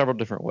in several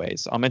different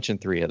ways. I'll mention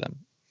three of them.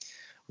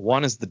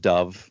 One is the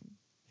dove.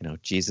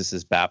 Jesus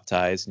is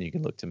baptized, and you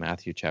can look to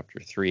Matthew chapter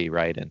 3,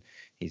 right? And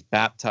he's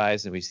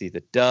baptized, and we see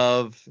the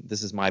dove.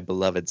 This is my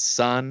beloved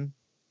Son,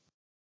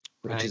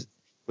 which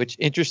which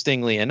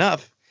interestingly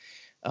enough,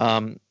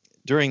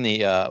 during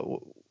the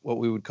what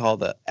we would call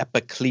the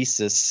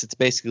epiclesis, it's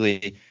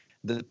basically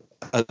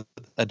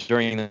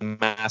during the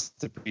mass,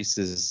 the priest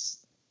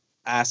is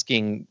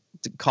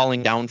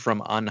calling down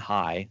from on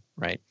high,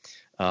 right?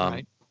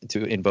 Right.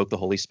 To invoke the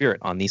Holy Spirit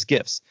on these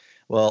gifts.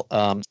 Well,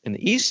 in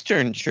the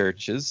Eastern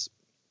churches,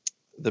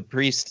 the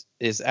priest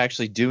is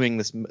actually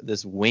doing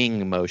this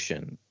wing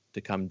motion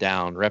to come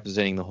down,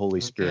 representing the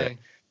Holy Spirit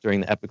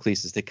during the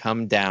epiclesis, to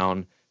come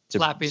down,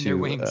 flapping their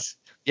wings.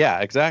 Yeah,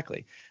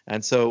 exactly.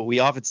 And so we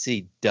often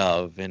see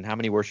dove. And how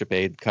many worship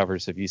aid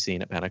covers have you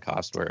seen at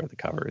Pentecost where the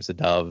cover is a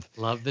dove?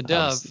 Love the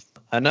dove.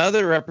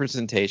 Another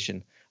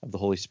representation of the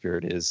Holy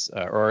Spirit is,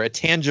 or a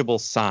tangible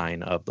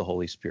sign of the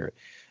Holy Spirit,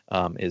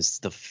 is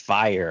the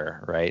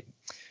fire, right?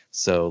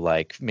 So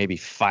like maybe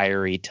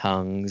fiery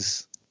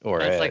tongues, or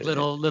it's like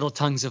little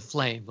tongues of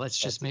flame. Let's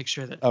just make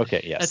sure that.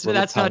 Okay, yes.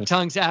 That's not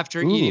tongues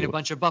after eating a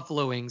bunch of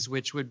buffalo wings,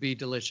 which would be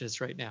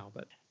delicious right now.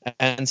 But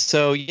and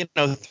so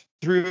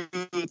through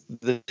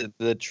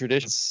the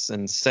traditions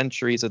and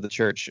centuries of the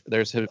church,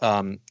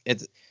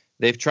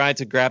 they've tried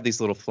to grab these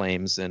little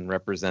flames and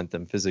represent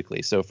them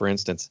physically. So, for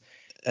instance,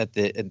 at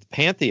the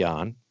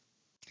Pantheon,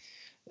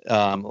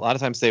 a lot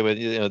of times they would,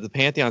 the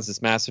Pantheon is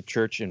this massive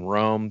church in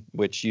Rome,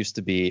 which used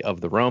to be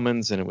of the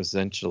Romans, and it was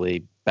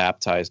eventually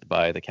baptized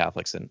by the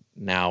Catholics, and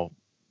now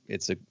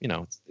it's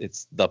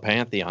it's the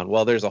Pantheon.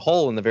 Well, there's a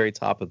hole in the very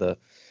top of the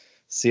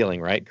ceiling,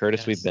 right,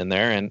 Curtis? Yes. We've been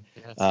there, and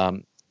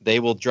yes. They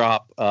will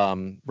drop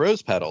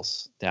rose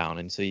petals down,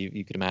 and so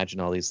you can imagine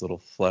all these little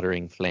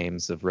fluttering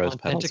flames of rose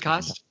petals.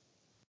 Pentecost.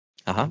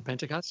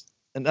 Pentecost.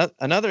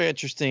 Another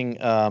interesting.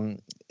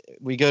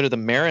 We go to the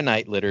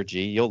Maronite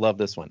liturgy. You'll love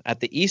this one. At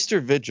the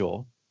Easter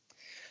Vigil,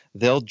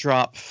 they'll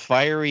drop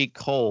fiery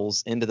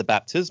coals into the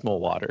baptismal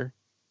water.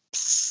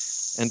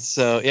 And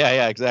so,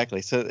 yeah,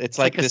 exactly. So it's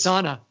like this, a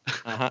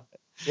sauna.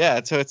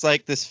 Yeah, so it's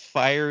like this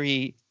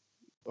fiery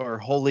or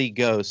Holy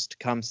Ghost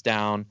comes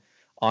down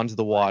onto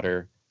the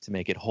water to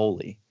make it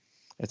holy.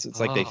 It's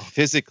like they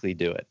physically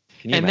do it.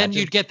 Can you imagine? Then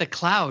you'd get the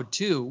cloud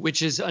too,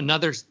 which is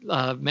another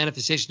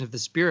manifestation of the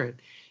Spirit.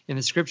 In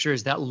the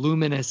scriptures, that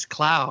luminous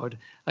cloud,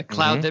 a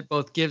cloud that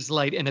both gives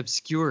light and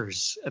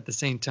obscures at the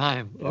same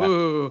time. Yeah.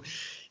 Ooh,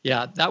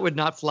 yeah, that would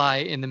not fly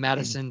in the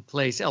Madison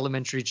Place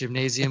Elementary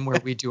Gymnasium where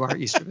we do our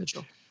Easter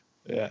Vigil.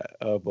 Yeah.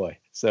 Oh boy.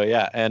 So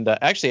yeah, and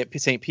actually at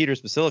St.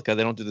 Peter's Basilica,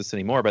 they don't do this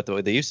anymore. But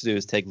what they used to do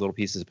is take little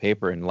pieces of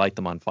paper and light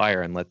them on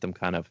fire and let them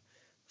kind of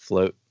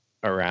float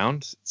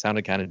around. It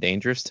sounded kind of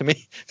dangerous to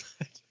me.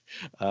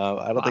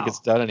 I don't think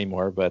it's done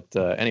anymore. But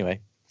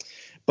anyway,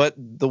 but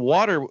the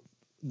water.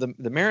 The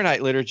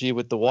Maronite liturgy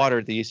with the water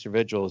at the Easter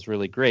Vigil is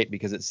really great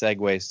because it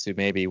segues to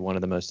maybe one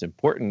of the most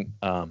important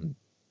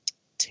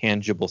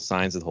tangible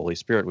signs of the Holy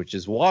Spirit, which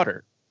is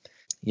water.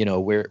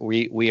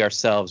 We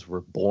ourselves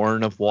were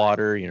born of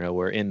water.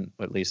 We're in,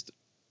 at least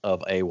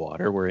of a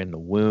water. We're in the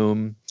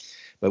womb.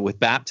 But with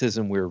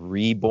baptism, we're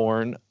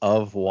reborn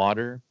of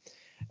water.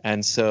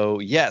 And so,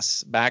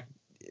 yes,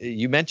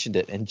 you mentioned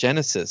it in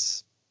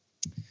Genesis.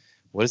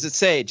 What does it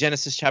say?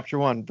 Genesis chapter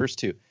 1, verse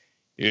 2.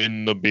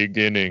 In the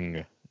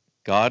beginning,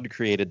 God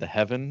created the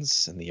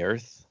heavens and the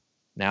earth.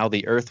 Now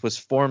the earth was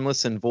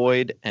formless and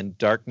void, and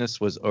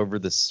darkness was over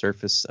the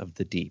surface of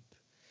the deep.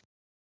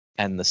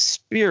 And the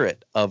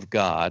Spirit of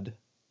God,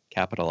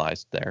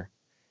 capitalized there,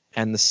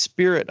 and the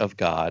Spirit of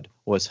God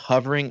was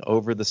hovering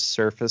over the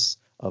surface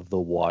of the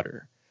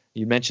water.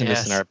 You mentioned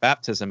this in our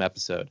baptism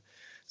episode.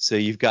 So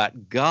you've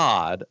got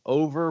God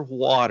over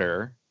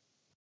water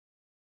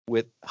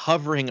with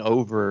hovering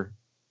over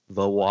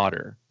the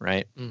water,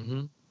 right?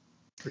 Mm-hmm.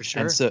 For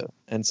sure.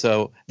 And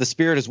so the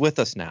Spirit is with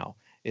us now.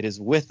 It is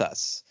with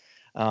us.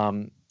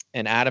 And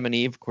Adam and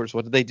Eve, of course,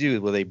 what did they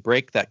do? Well, they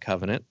break that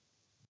covenant.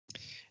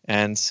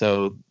 And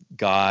so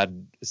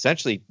God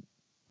essentially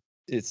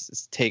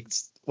doesn't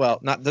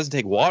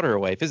take water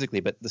away physically,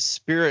 but the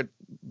spirit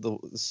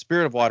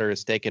of water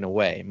is taken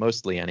away,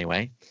 mostly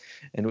anyway.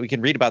 And we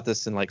can read about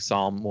this in like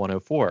Psalm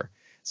 104. It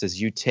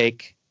says, "You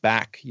take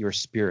back your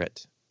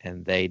spirit,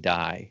 and they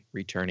die,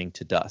 returning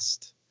to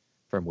dust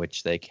from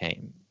which they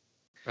came."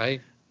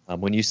 Right.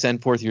 When you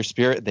send forth your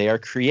Spirit, they are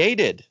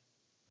created.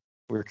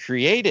 We're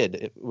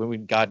created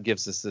when God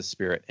gives us the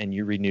Spirit, and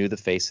you renew the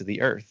face of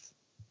the earth.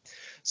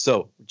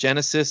 So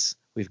Genesis,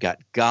 we've got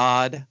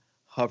God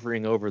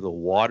hovering over the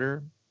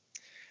water,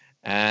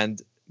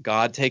 and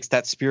God takes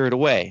that Spirit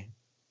away.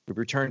 We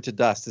return to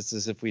dust. It's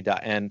as if we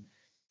die. And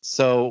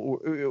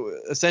so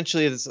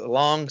essentially, it's a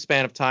long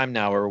span of time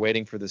now. We're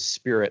waiting for the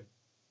Spirit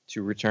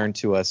to return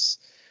to us.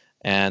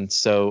 And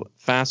so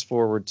fast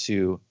forward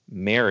to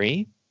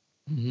Mary.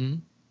 Mm-hmm.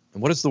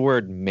 And what does the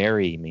word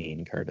Mary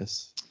mean,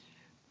 Curtis?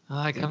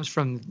 It comes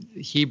from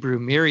Hebrew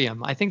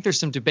Miriam. I think there's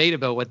some debate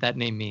about what that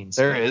name means.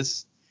 There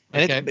is.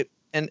 And okay.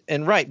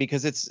 And right,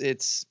 because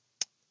it's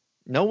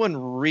no one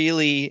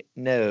really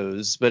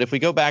knows. But if we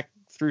go back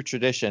through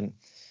tradition,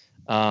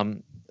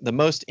 the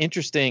most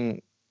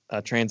interesting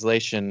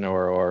translation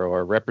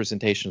or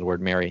representation of the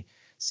word Mary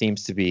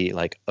seems to be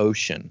like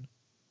ocean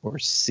or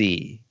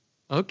sea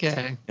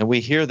Okay. And we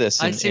hear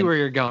this. I see where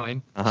you're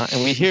going.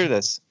 And we hear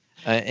this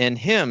in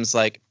hymns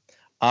like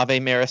Ave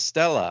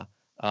Maristella,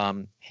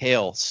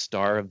 Hail,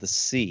 Star of the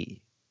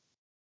Sea.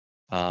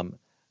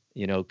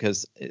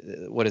 Because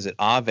what is it?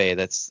 Ave,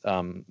 that's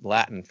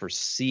Latin for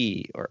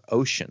sea or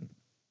ocean.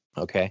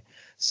 Okay,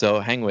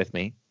 so hang with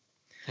me.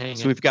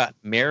 We've got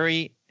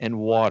Mary and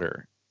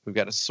water. We've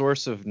got a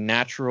source of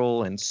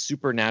natural and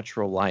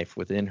supernatural life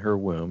within her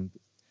womb.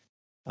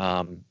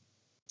 And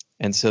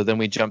so then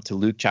we jump to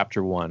Luke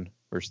chapter 1,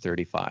 verse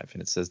 35,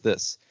 and it says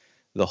this: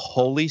 the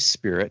Holy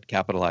Spirit,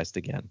 capitalized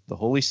again, the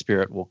Holy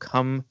Spirit will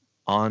come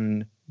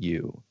on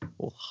you,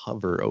 will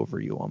hover over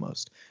you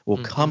almost,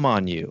 will come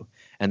on you,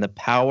 and the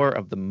power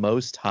of the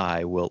Most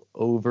High will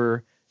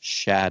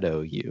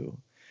overshadow you.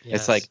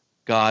 Yes. It's like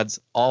God's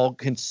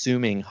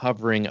all-consuming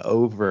hovering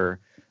over,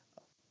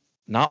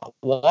 not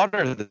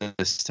water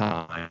this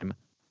time,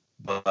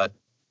 but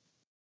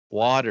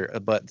water,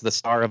 but the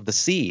star of the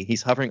sea.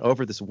 He's hovering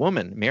over this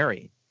woman,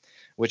 Mary,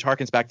 which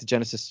harkens back to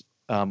Genesis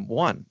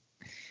 1.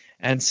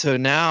 And so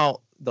now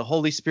the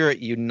Holy Spirit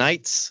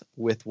unites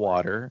with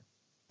water,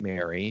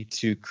 Mary,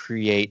 to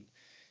create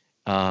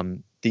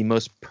the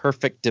most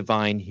perfect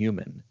divine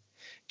human,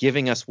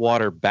 giving us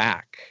water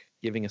back.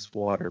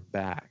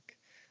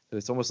 So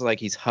it's almost like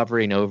he's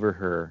hovering over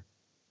her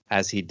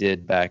as he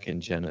did back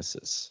in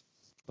Genesis.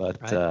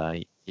 But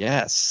right.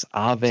 Yes,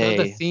 Ave.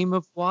 So the theme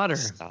of water.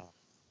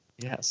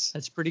 Yes.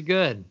 That's pretty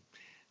good.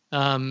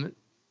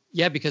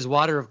 Because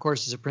water, of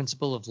course, is a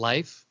principle of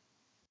life.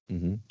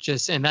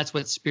 Mm-hmm. And that's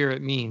what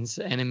spirit means,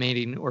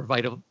 animating or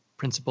vital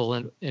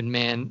principle in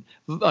man,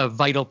 a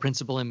vital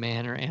principle in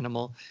man or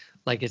animal,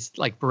 like it's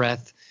like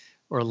breath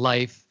or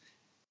life,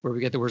 where we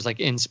get the words like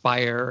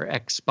inspire or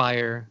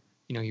expire,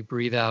 you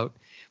breathe out.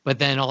 But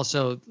then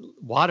also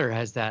water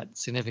has that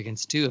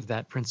significance too, of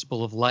that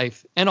principle of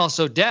life, and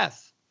also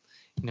death.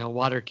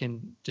 Water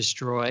can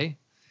destroy.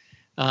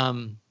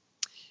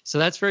 So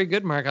that's very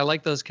good, Mark. I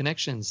like those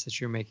connections that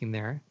you're making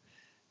there,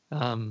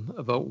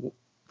 about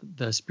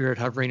the Spirit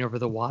hovering over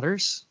the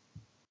waters.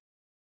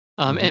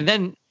 And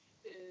then,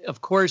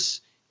 of course,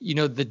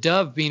 the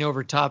dove being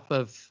over top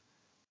of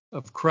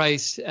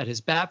Christ at his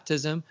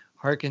baptism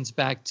harkens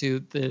back to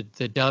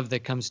the dove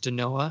that comes to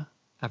Noah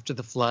after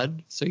the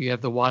flood. So you have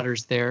the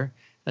waters there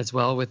as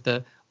well, with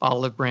the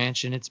olive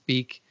branch in its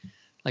beak,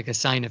 like a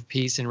sign of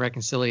peace and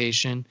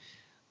reconciliation.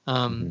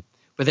 But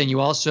then you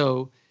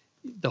also,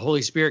 the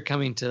Holy Spirit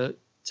coming to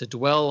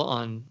dwell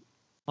on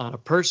a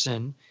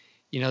person,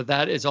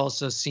 that is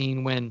also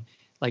seen when,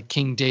 like,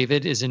 King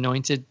David is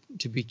anointed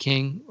to be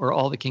king, or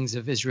all the kings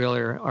of Israel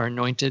are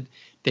anointed.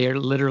 They are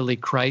literally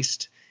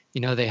Christ.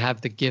 They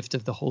have the gift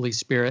of the Holy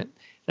Spirit.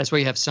 That's why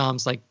you have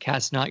Psalms like,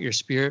 cast not your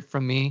spirit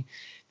from me,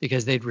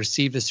 because they'd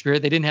received the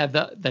Spirit. They didn't have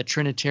that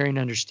Trinitarian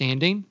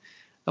understanding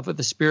of what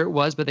the Spirit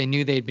was, but they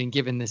knew they'd been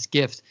given this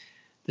gift,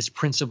 this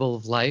principle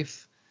of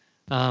life.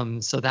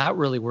 So that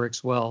really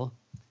works well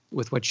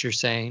with what you're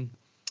saying.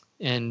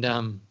 And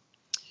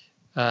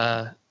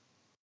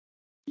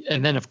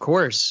then, of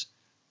course,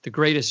 the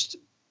greatest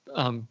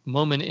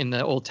moment in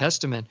the Old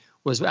Testament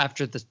was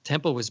after the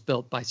temple was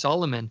built by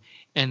Solomon,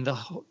 and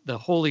the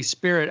Holy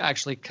Spirit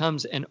actually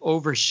comes and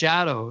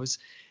overshadows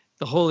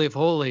the Holy of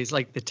Holies,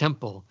 like the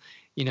temple,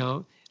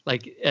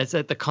 like as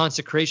at the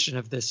consecration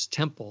of this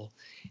temple.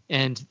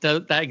 And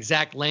that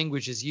exact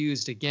language is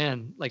used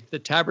again, like the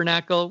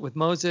tabernacle with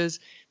Moses,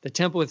 the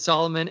temple with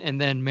Solomon,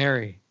 and then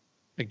Mary,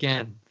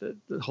 again,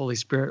 the Holy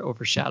Spirit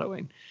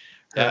overshadowing.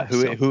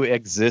 Who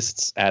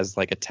exists as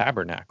like a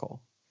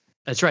tabernacle.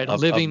 That's right. A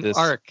living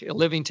ark, a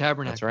living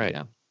tabernacle. That's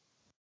right.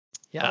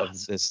 Yeah.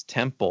 Of this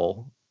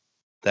temple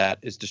that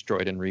is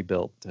destroyed and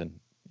rebuilt. And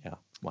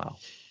wow.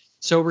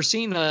 So we're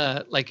seeing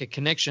like a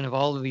connection of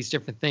all of these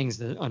different things: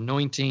 the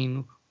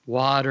anointing,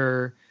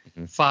 water,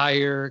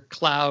 fire,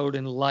 cloud,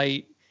 and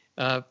light,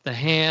 the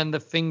hand, the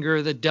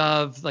finger, the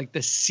dove, like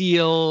the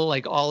seal,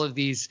 like all of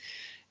these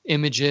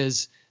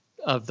images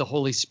of the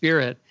Holy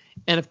Spirit.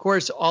 And of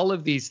course, all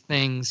of these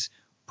things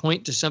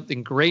point to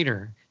something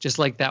greater, just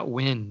like that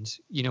wind.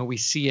 We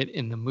see it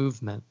in the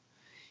movement,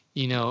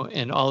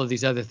 and all of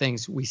these other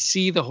things. We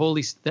see the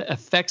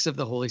effects of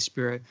the Holy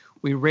Spirit.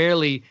 We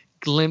rarely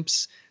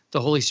glimpse the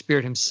Holy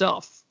Spirit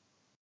himself,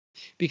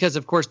 because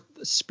of course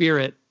the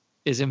Spirit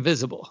is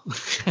invisible.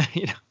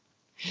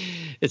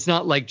 It's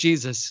not like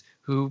Jesus,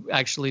 who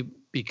actually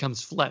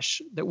becomes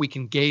flesh, that we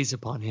can gaze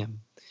upon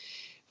him.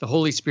 The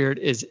Holy Spirit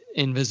is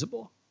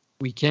invisible.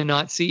 We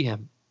cannot see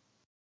him,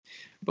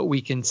 but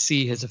we can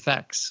see his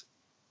effects,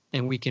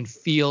 and we can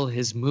feel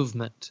his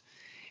movement.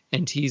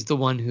 And he's the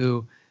one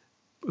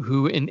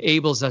who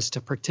enables us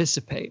to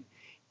participate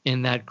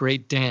in that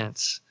great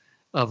dance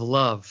of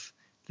love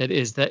that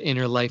is the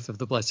inner life of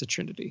the Blessed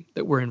Trinity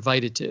that we're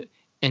invited to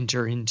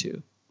enter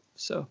into.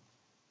 So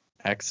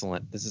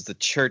excellent. This is the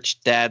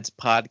Church Dads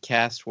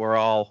podcast. We're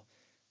all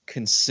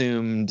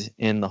consumed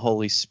in the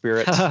Holy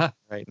Spirit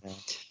right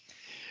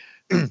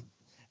now.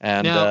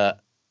 And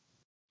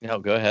no,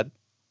 go ahead.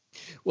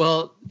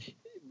 Well,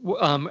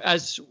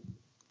 as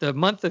the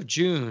month of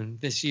June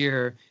this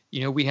year,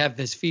 we have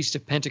this Feast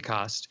of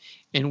Pentecost,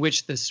 in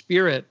which the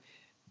Spirit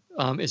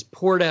is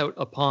poured out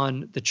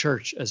upon the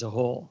church as a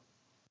whole.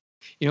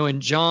 You know,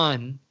 in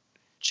John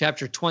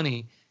chapter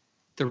 20,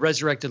 the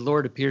resurrected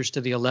Lord appears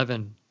to the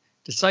 11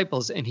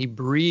 disciples, and he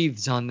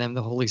breathes on them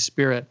the Holy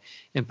Spirit,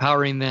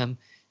 empowering them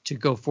to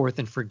go forth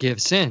and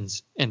forgive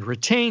sins and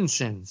retain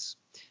sins.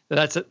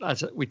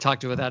 We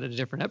talked about that in a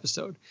different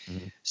episode.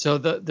 Mm-hmm. So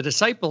the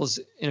disciples,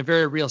 in a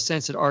very real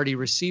sense, had already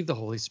received the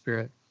Holy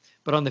Spirit.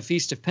 But on the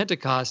Feast of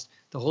Pentecost,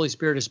 the Holy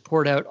Spirit is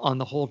poured out on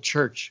the whole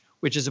church,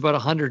 which is about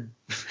 100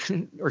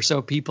 or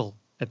so people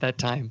at that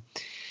time.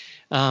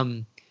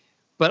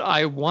 But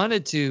I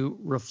wanted to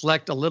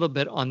reflect a little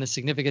bit on the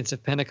significance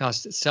of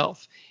Pentecost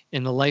itself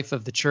in the life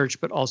of the church,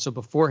 but also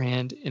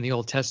beforehand in the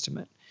Old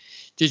Testament.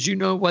 Did you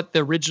know what the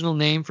original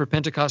name for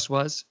Pentecost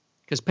was?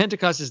 Because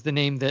Pentecost is the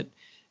name that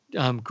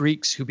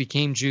Greeks who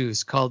became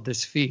Jews called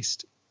this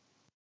feast,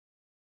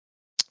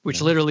 which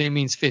literally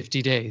means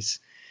 50 days.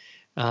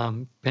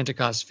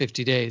 Pentecost,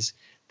 50 days.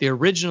 The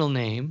original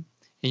name,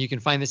 and you can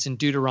find this in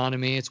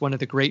Deuteronomy, it's one of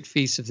the great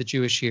feasts of the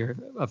Jewish year.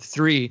 Of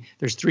three,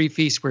 there's 3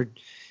 feasts where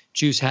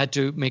Jews had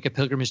to make a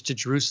pilgrimage to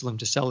Jerusalem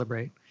to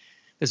celebrate.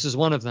 This was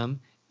one of them,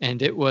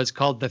 and it was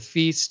called the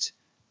Feast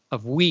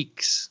of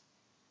Weeks.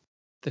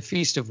 The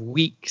Feast of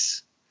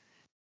Weeks.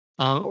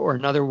 Or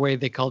another way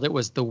they called it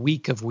was the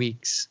Week of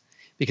Weeks,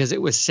 because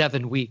it was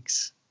 7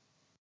 weeks,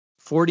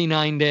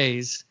 49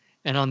 days,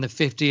 and on the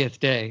 50th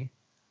day,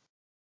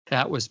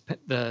 that was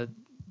the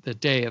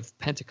day of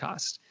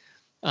Pentecost.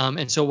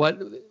 And so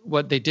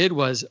what they did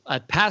was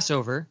at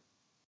Passover,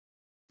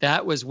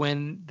 that was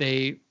when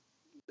they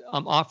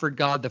offered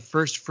God the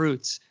first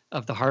fruits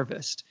of the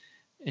harvest,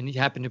 and it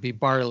happened to be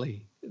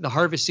barley. The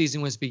harvest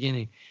season was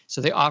beginning, so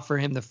they offer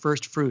him the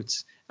first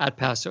fruits at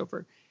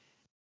Passover.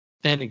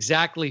 Then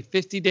exactly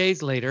 50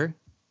 days later,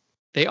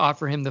 they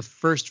offer him the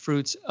first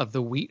fruits of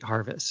the wheat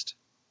harvest.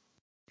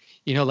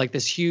 You know, like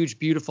this huge,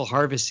 beautiful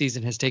harvest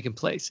season has taken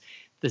place.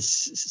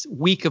 This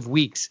week of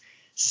weeks,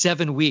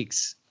 7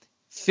 weeks,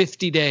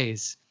 50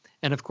 days.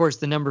 And of course,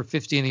 the number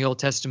 50 in the Old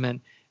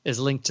Testament is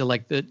linked to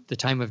like the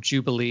time of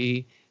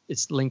Jubilee.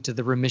 It's linked to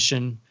the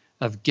remission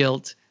of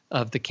guilt,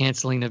 of the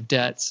canceling of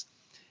debts.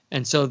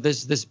 And so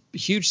this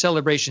huge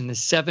celebration,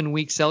 this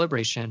 7-week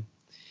celebration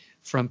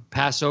from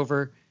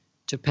Passover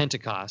to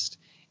Pentecost.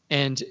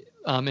 And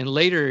in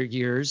later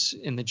years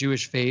in the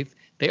Jewish faith,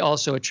 they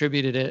also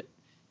attributed it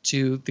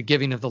to the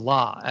giving of the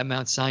law at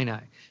Mount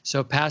Sinai.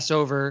 So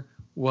Passover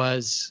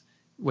was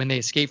when they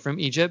escaped from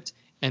Egypt,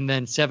 and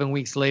then 7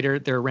 weeks later,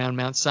 they're around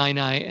Mount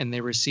Sinai and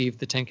they received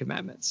the 10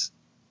 Commandments.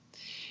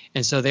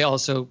 And so they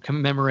also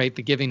commemorate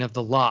the giving of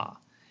the law.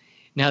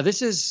 Now,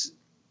 this is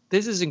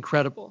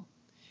incredible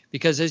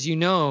because, as you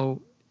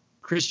know,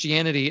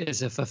 Christianity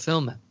is a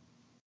fulfillment.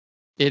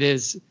 It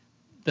is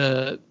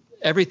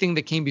everything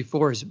that came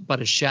before is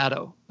but a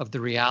shadow of the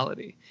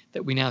reality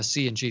that we now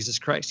see in Jesus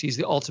Christ. He's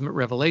the ultimate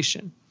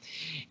revelation.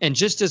 And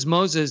just as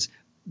Moses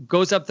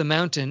goes up the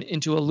mountain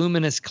into a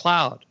luminous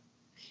cloud,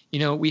 you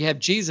know, we have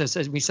Jesus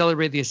as we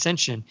celebrate the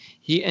ascension.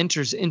 He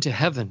enters into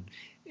heaven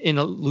and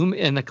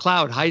the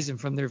cloud hides him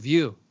from their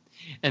view.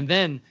 And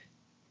then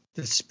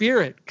the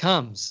Spirit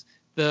comes.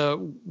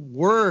 The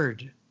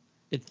Word,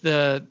 it's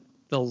the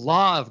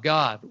law of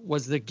God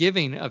was the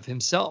giving of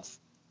himself.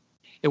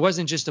 It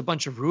wasn't just a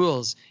bunch of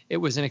rules. It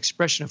was an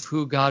expression of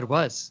who God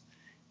was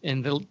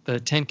in the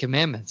 10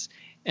 Commandments.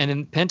 And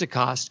in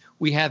Pentecost,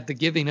 we have the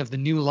giving of the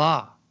new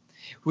law,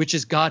 which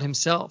is God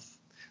himself,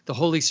 the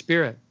Holy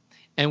Spirit.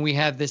 And we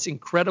have this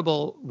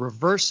incredible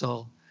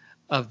reversal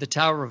of the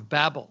Tower of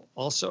Babel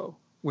also,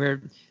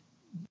 where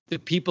the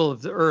people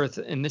of the earth,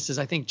 and this is,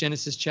 I think,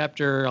 Genesis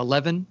chapter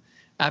 11,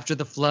 after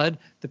the flood,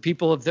 the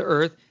people of the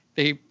earth,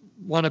 they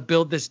want to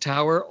build this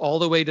tower all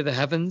the way to the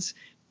heavens.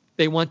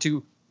 They want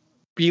to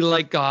be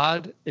like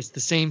God. It's the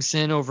same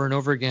sin over and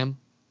over again.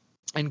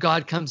 And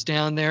God comes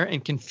down there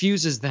and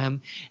confuses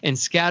them and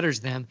scatters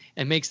them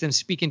and makes them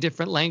speak in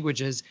different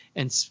languages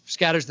and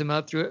scatters them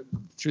out through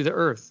the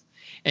earth.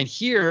 And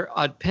here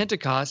at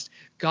Pentecost,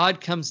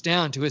 God comes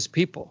down to his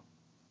people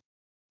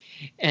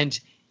and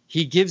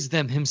he gives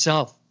them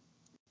himself,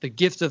 the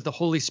gift of the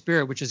Holy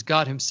Spirit, which is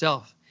God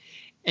himself.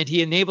 And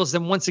he enables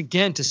them once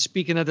again to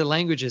speak in other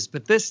languages.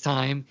 But this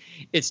time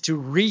it's to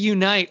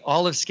reunite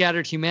all of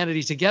scattered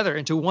humanity together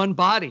into one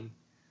body,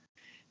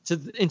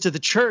 into the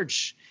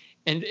church.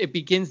 And it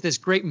begins this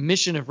great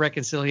mission of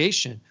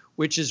reconciliation,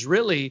 which is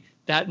really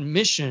that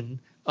mission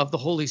of the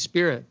Holy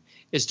Spirit,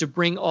 is to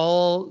bring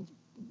all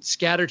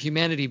scattered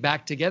humanity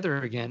back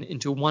together again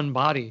into one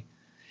body,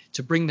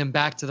 to bring them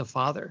back to the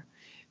Father.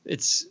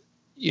 It's,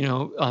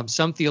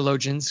 some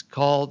theologians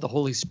call the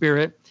Holy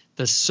Spirit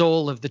the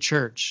soul of the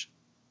church.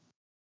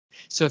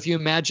 So if you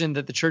imagine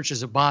that the church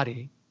is a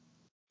body,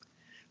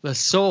 the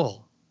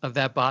soul of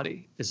that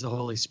body is the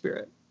Holy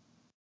Spirit.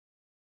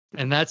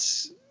 And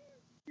that's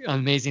an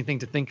amazing thing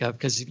to think of,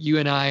 because you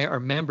and I are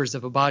members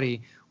of a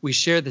body. We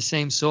share the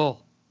same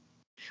soul.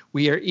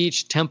 We are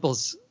each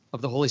temples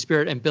of the Holy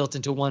Spirit and built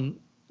into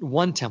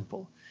one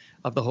temple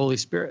of the Holy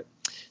Spirit.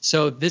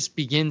 So this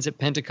begins at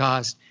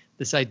Pentecost,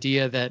 this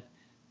idea that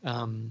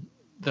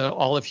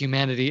all of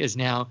humanity is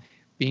now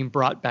being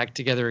brought back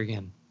together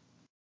again.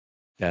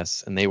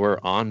 Yes, and they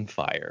were on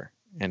fire,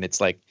 and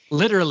it's like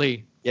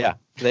literally. Yeah,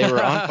 they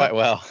were on fire.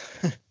 Well,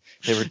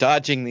 they were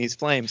dodging these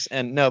flames,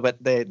 and no, but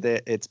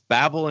it's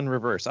Babel in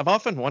reverse. I've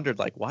often wondered,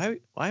 like, why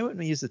wouldn't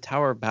we use the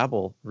Tower of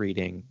Babel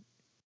reading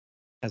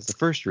as the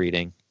first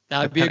reading?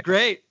 That would be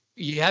great.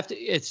 You have to.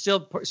 It's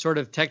still sort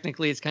of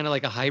technically, it's kind of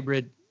like a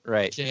hybrid.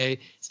 Right. Jay.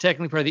 It's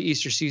technically part of the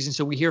Easter season,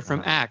 so we hear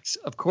from Acts.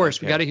 Of course,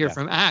 we got to hear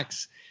from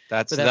Acts.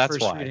 That's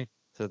why. Reading.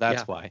 So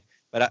that's why.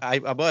 But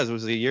it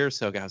was a year or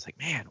so ago. I was like,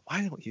 man,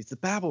 why don't we use the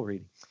Babel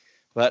reading?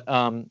 But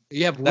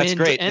you have that's wind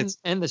great.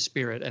 and the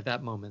Spirit at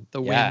that moment.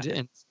 The wind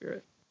and the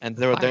Spirit. And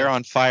they're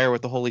on fire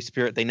with the Holy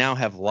Spirit. They now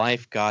have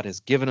life. God has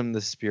given them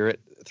the Spirit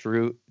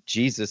through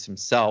Jesus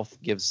himself.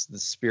 Gives the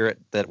Spirit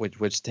that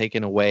which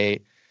taken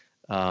away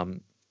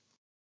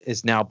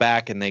is now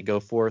back, and they go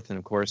forth. And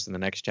of course, in the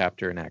next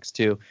chapter in Acts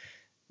 2,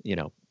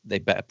 they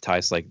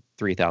baptize like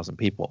 3,000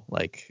 people.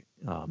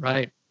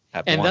 Right.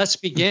 And thus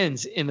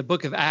begins in the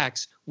book of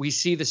Acts. We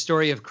see the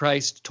story of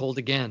Christ told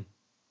again.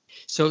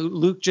 So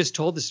Luke just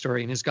told the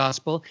story in his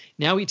gospel.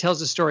 Now he tells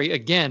the story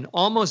again,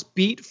 almost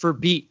beat for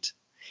beat.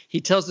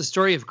 He tells the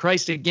story of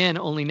Christ again,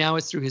 only now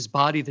it's through his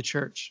body, the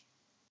church.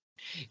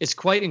 It's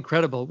quite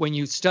incredible. When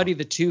you study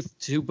the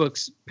two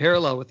books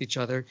parallel with each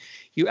other,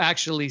 you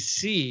actually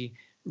see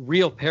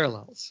real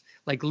parallels.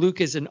 Like Luke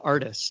is an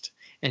artist,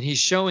 and he's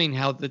showing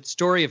how the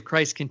story of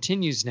Christ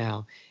continues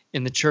now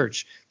in the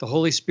church. The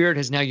Holy Spirit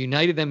has now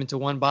united them into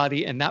one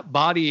body, and that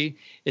body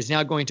is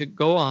now going to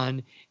go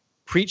on,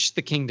 preach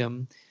the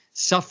kingdom,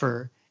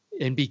 suffer,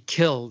 and be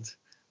killed,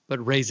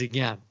 but raise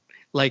again.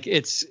 Like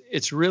it's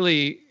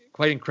really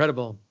quite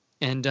incredible.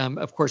 And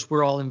of course,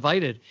 we're all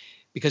invited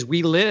because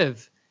we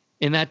live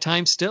in that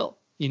time still.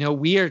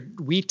 We are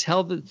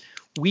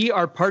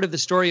part of the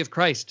story of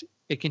Christ.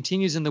 It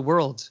continues in the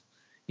world,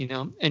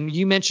 and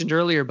you mentioned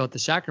earlier about the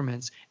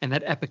sacraments and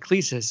that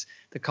epiclesis,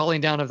 the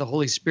calling down of the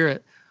Holy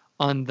Spirit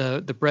on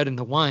the bread and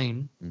the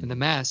wine in the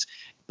Mass.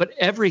 But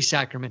every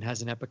sacrament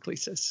has an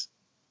epiclesis.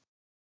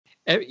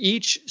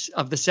 Each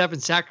of the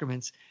 7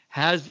 sacraments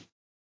has,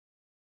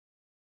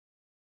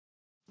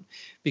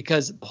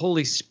 because the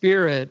Holy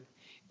Spirit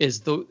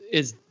is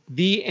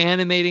the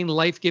animating,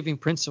 life-giving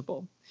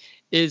principle,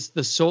 is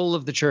the soul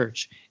of the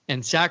church.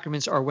 And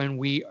sacraments are when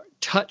we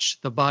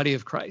touch the body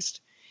of Christ,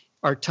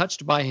 are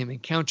touched by him,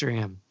 encounter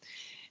him.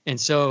 And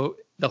so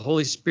the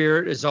Holy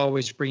Spirit is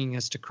always bringing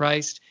us to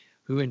Christ,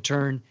 who in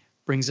turn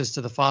brings us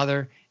to the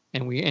Father,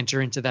 and we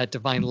enter into that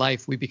divine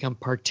life. We become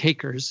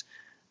partakers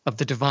of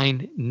the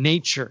divine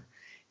nature.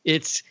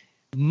 It's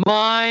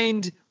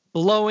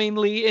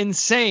mind-blowingly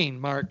insane,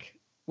 Mark,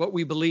 what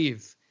we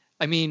believe.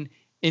 I mean,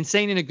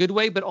 insane in a good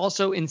way, but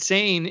also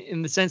insane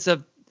in the sense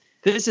of,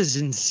 this is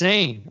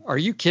insane. Are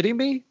you kidding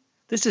me?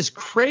 This is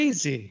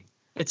crazy.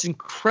 It's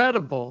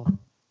incredible.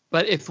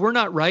 But if we're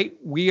not right,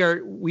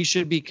 we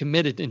should be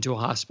committed into a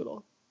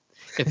hospital.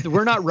 If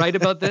we're not right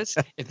about this,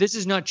 if this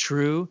is not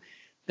true,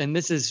 then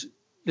this is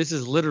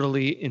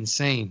literally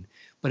insane.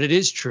 But it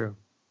is true.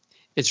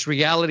 It's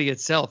reality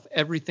itself.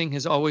 Everything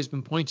has always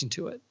been pointing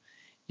to it,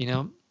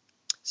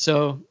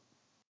 So,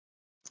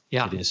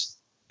 yeah. It is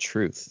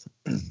truth.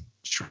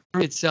 Truth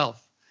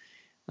itself.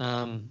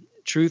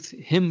 Truth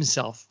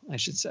himself, I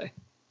should say.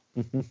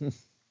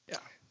 Yeah.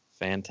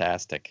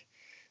 Fantastic.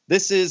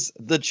 This is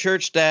the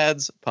Church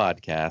Dads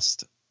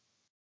podcast.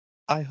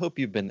 I hope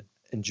you've been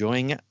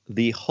enjoying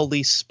the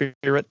Holy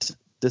Spirit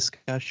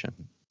discussion.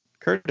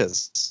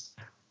 Curtis,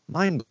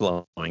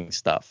 mind-blowing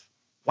stuff.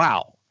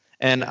 Wow.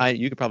 And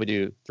you could probably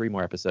do 3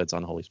 more episodes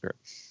on the Holy Spirit.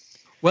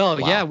 Well,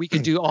 wow. Yeah, we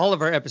could do all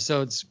of our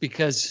episodes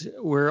because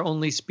we're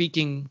only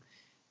speaking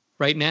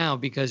right now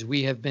because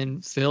we have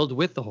been filled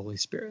with the Holy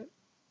Spirit.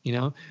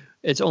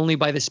 It's only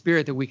by the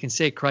Spirit that we can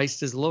say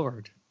Christ is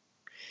Lord.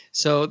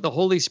 So the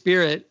Holy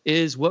Spirit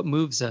is what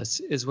moves us,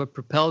 is what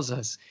propels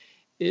us.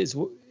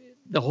 The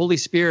Holy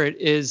Spirit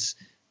is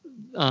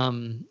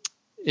the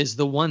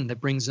one that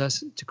brings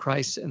us to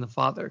Christ and the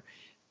Father.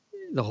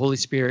 The Holy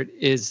Spirit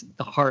is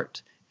the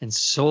heart and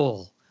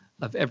soul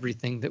of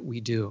everything that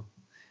we do.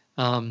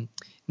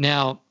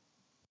 Now,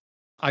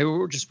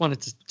 I just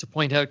wanted to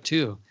point out,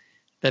 too,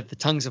 that the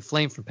tongues of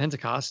flame from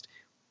Pentecost,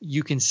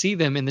 you can see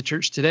them in the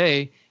church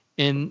today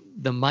in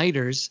the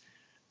mitres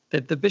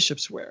that the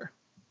bishops wear.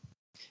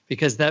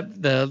 Because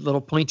the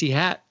little pointy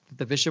hat that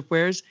the bishop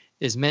wears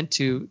is meant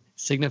to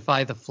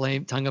signify the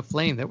tongue of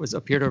flame that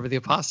appeared over the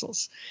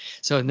apostles.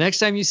 So next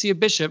time you see a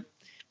bishop,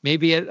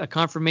 maybe at a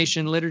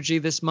confirmation liturgy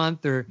this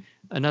month or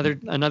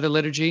another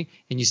liturgy,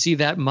 and you see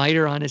that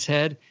mitre on his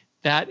head,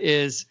 that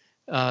is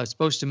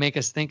supposed to make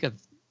us think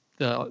of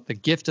the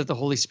gift of the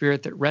Holy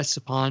Spirit that rests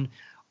upon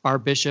our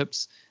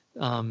bishops,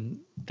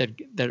 that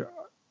are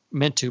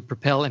meant to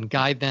propel and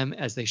guide them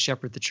as they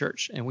shepherd the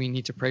church. And we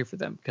need to pray for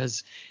them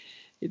because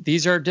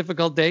these are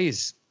difficult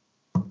days.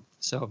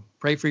 So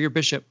pray for your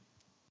bishop.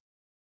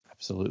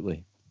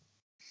 Absolutely.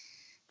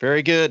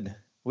 Very good.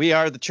 We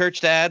are the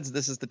Church Dads.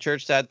 This is the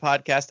Church Dad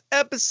podcast,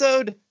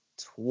 episode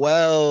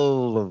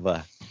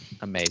 12.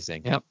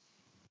 Amazing.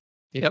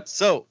 Yep.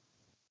 So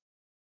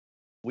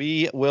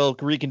we will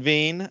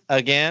reconvene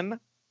again,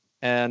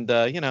 and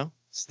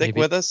stick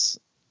Maybe. with us.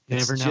 You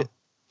never know.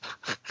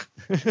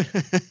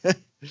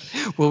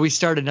 Will we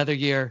start another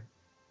year?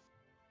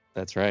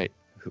 That's right.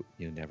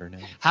 You never know.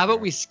 How about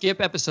we skip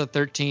episode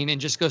 13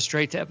 and just go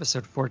straight to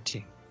episode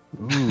 14?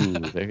 Ooh,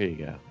 there you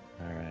go.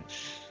 All right.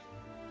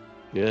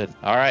 Good.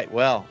 All right.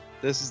 Well,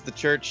 this is the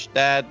Church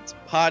Dads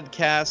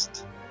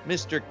Podcast.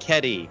 Mr.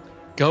 Ketty.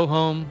 Go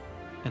home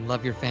and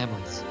love your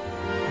families.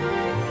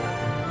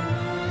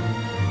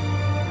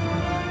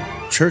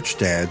 Church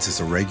Dads is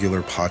a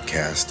regular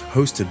podcast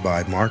hosted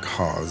by Mark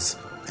Hawes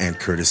and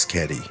Curtis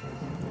Ketty.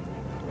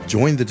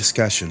 Join the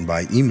discussion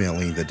by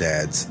emailing the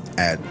dads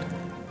at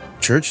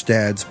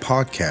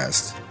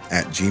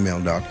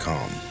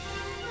churchdadspodcast@gmail.com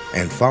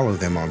and follow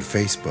them on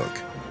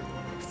Facebook,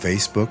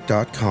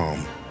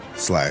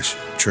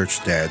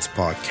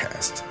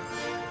 facebook.com/churchdadspodcast.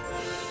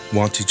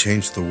 Want to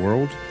change the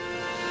world?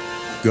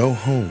 Go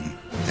home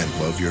and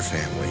love your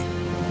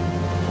family.